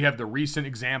 We have the recent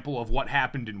example of what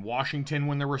happened in Washington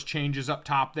when there was changes up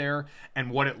top there and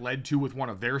what it led to with one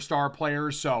of their star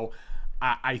players. So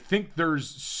I think there's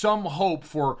some hope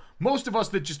for most of us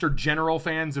that just are general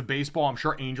fans of baseball. I'm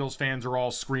sure Angels fans are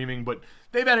all screaming, but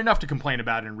they've had enough to complain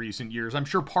about in recent years. I'm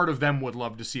sure part of them would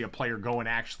love to see a player go and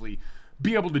actually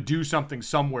be able to do something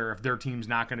somewhere if their team's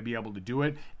not going to be able to do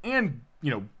it. And,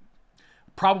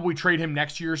 probably trade him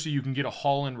next year so you can get a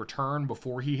haul in return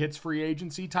before he hits free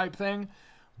agency type thing.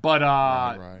 But,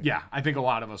 yeah, I think a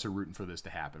lot of us are rooting for this to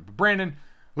happen. But, Brandon,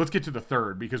 let's get to the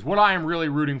third, because what I am really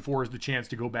rooting for is the chance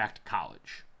to go back to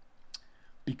college.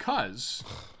 Because...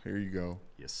 Here you go.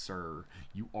 Yes, sir.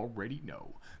 You already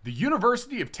know. The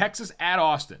University of Texas at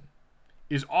Austin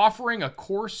is offering a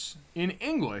course in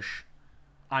English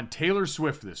on Taylor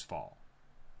Swift this fall.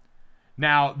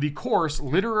 Now, the course,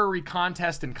 Literary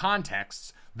Contest and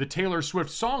Contexts, the Taylor Swift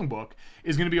Songbook,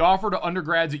 is going to be offered to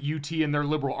undergrads at UT in their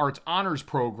liberal arts honors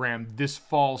program this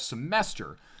fall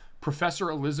semester.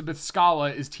 Professor Elizabeth Scala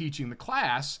is teaching the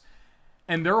class,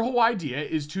 and their whole idea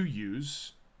is to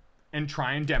use and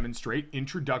try and demonstrate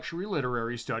introductory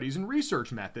literary studies and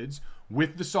research methods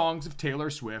with the songs of Taylor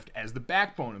Swift as the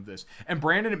backbone of this. And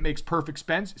Brandon, it makes perfect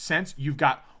sense. You've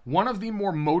got one of the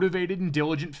more motivated and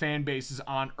diligent fan bases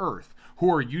on earth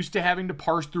who are used to having to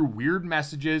parse through weird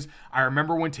messages. I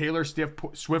remember when Taylor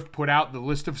Swift put out the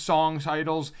list of song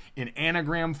titles in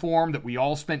anagram form that we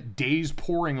all spent days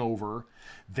poring over.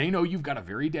 They know you've got a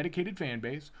very dedicated fan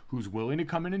base who's willing to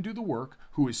come in and do the work,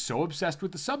 who is so obsessed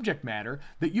with the subject matter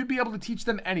that you'd be able to teach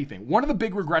them anything. One of the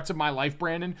big regrets of my life,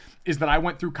 Brandon, is that I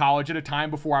went through college at a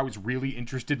time before I was really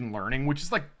interested in learning, which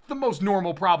is like the most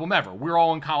normal problem ever. We're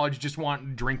all in college just wanting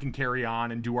to drink and carry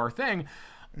on and do our thing.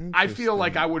 I feel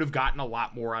like I would have gotten a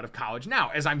lot more out of college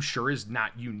now, as I'm sure is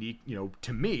not unique,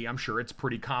 to me. I'm sure it's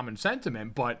pretty common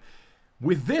sentiment, but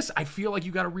with this, I feel like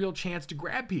you got a real chance to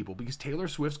grab people because Taylor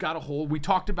Swift's got a hold. We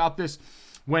talked about this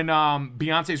when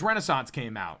Beyonce's Renaissance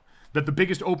came out, that the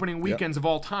biggest opening weekends of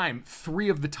all time, 3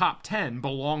 of the top 10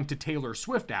 belong to Taylor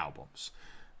Swift albums.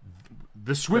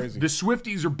 The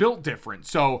Swifties are built different.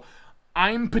 So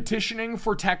I'm petitioning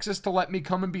for Texas to let me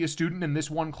come and be a student in this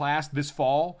one class this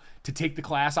fall, to take the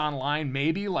class online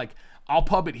maybe. Like, I'll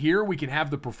pub it here. We can have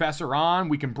the professor on.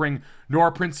 We can bring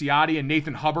Nora Princiati and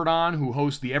Nathan Hubbard on, who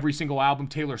host the Every Single Album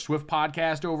Taylor Swift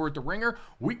podcast over at The Ringer.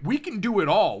 We can do it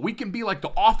all. We can be like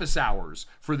the office hours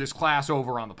for this class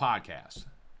over on the podcast.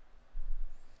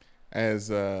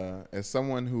 As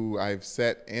someone who I've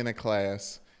sat in a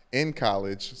class in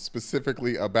college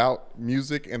specifically about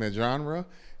music and a genre,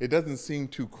 it doesn't seem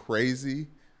too crazy.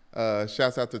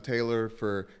 Shouts out to Taylor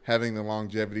for having the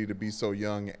longevity to be so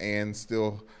young and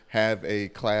still have a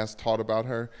class taught about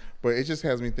her. But it just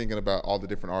has me thinking about all the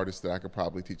different artists that I could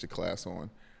probably teach a class on,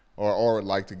 or would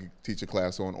like to teach a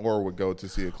class on, or would go to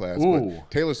see a class. Ooh.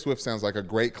 But Taylor Swift sounds like a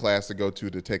great class to go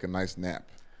to take a nice nap.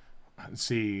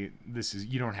 See,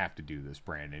 you don't have to do this,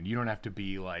 Brandon. You don't have to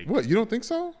be like... What, you don't think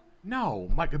so? No.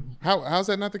 Mike, how's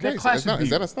that not the case? Class That's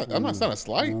not a slight. That's not a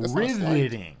slight.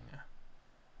 Riveting.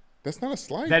 That's not a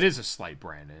slight. That is a slight,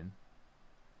 Brandon.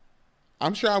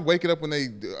 I'm sure I wake it up when they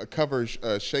cover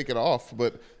Shake It Off,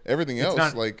 but everything else,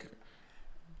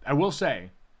 I will say,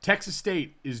 Texas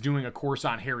State is doing a course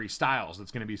on Harry Styles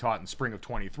that's going to be taught in spring of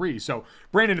 23. So,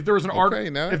 Brandon, if there was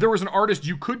an artist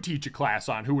you could teach a class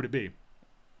on, who would it be?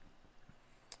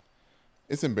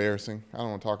 It's embarrassing. I don't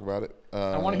want to talk about it.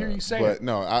 I want to hear you say it.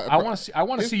 No, I want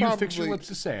to see you fix your lips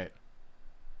to say it.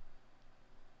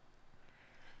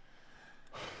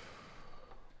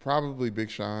 Probably Big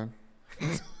Sean.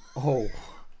 Oh,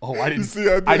 I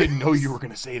didn't know you were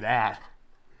going to say that.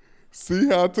 See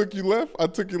how I took you left? I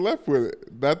took you left with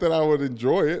it. Not that I would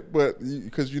enjoy it, but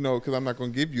because I'm not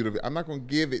going to give you I'm not going to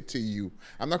give it to you.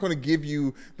 I'm not going to give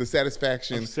you the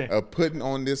satisfaction of putting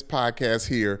on this podcast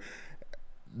here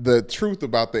the truth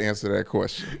about the answer to that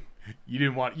question. You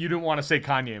didn't want to say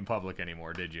Kanye in public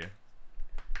anymore, did you?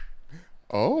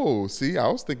 Oh, see, I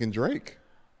was thinking Drake.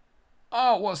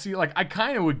 Oh, well, see, I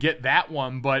kind of would get that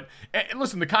one, but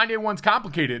listen, the Kanye one's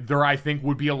complicated. There, I think,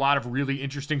 would be a lot of really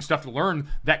interesting stuff to learn.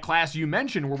 That class you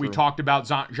mentioned where we talked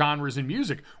about genres in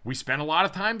music, we spent a lot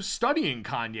of time studying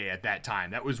Kanye at that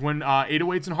time. That was when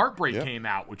 808s and Heartbreak came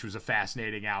out, which was a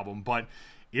fascinating album, but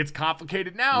it's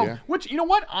complicated now, which, you know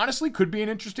what, honestly could be an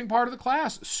interesting part of the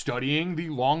class, studying the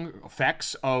long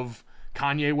effects of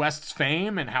Kanye West's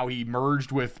fame and how he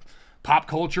merged with pop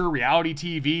culture, reality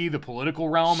TV, the political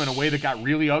realm in a way that got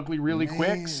really ugly really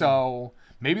quick. So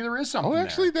maybe there is something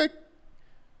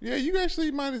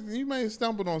you might have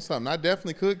stumbled on something. I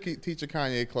definitely could teach a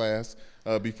Kanye class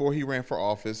before he ran for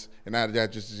office, and I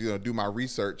just do my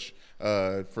research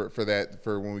for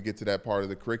when we get to that part of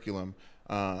the curriculum.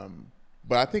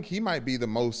 But I think he might be the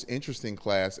most interesting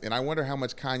class, and I wonder how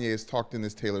much Kanye has talked in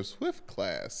this Taylor Swift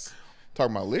class.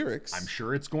 Talking about lyrics. I'm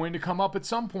sure it's going to come up at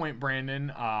some point,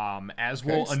 Brandon. As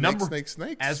will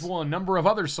a number of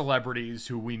other celebrities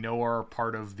who we know are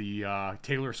part of the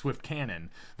Taylor Swift canon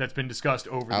that's been discussed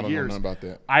over the years. I don't know nothing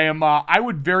about that. I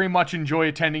would very much enjoy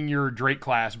attending your Drake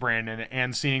class, Brandon,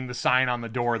 and seeing the sign on the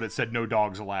door that said "No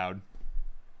dogs allowed."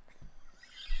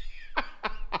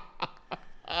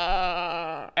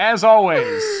 As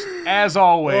always.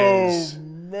 Oh,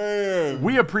 man.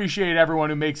 We appreciate everyone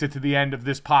who makes it to the end of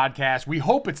this podcast. We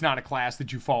hope it's not a class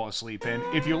that you fall asleep in.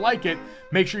 If you like it,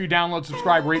 make sure you download,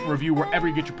 subscribe, rate, and review wherever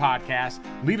you get your podcasts.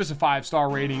 Leave us a 5-star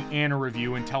rating and a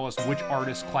review and tell us which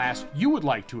artist class you would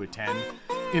like to attend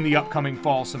in the upcoming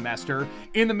fall semester.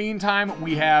 In the meantime,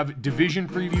 we have division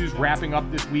previews wrapping up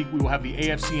this week. We will have the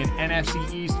AFC and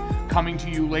NFC East coming to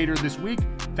you later this week.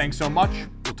 Thanks so much.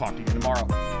 We'll talk to you tomorrow.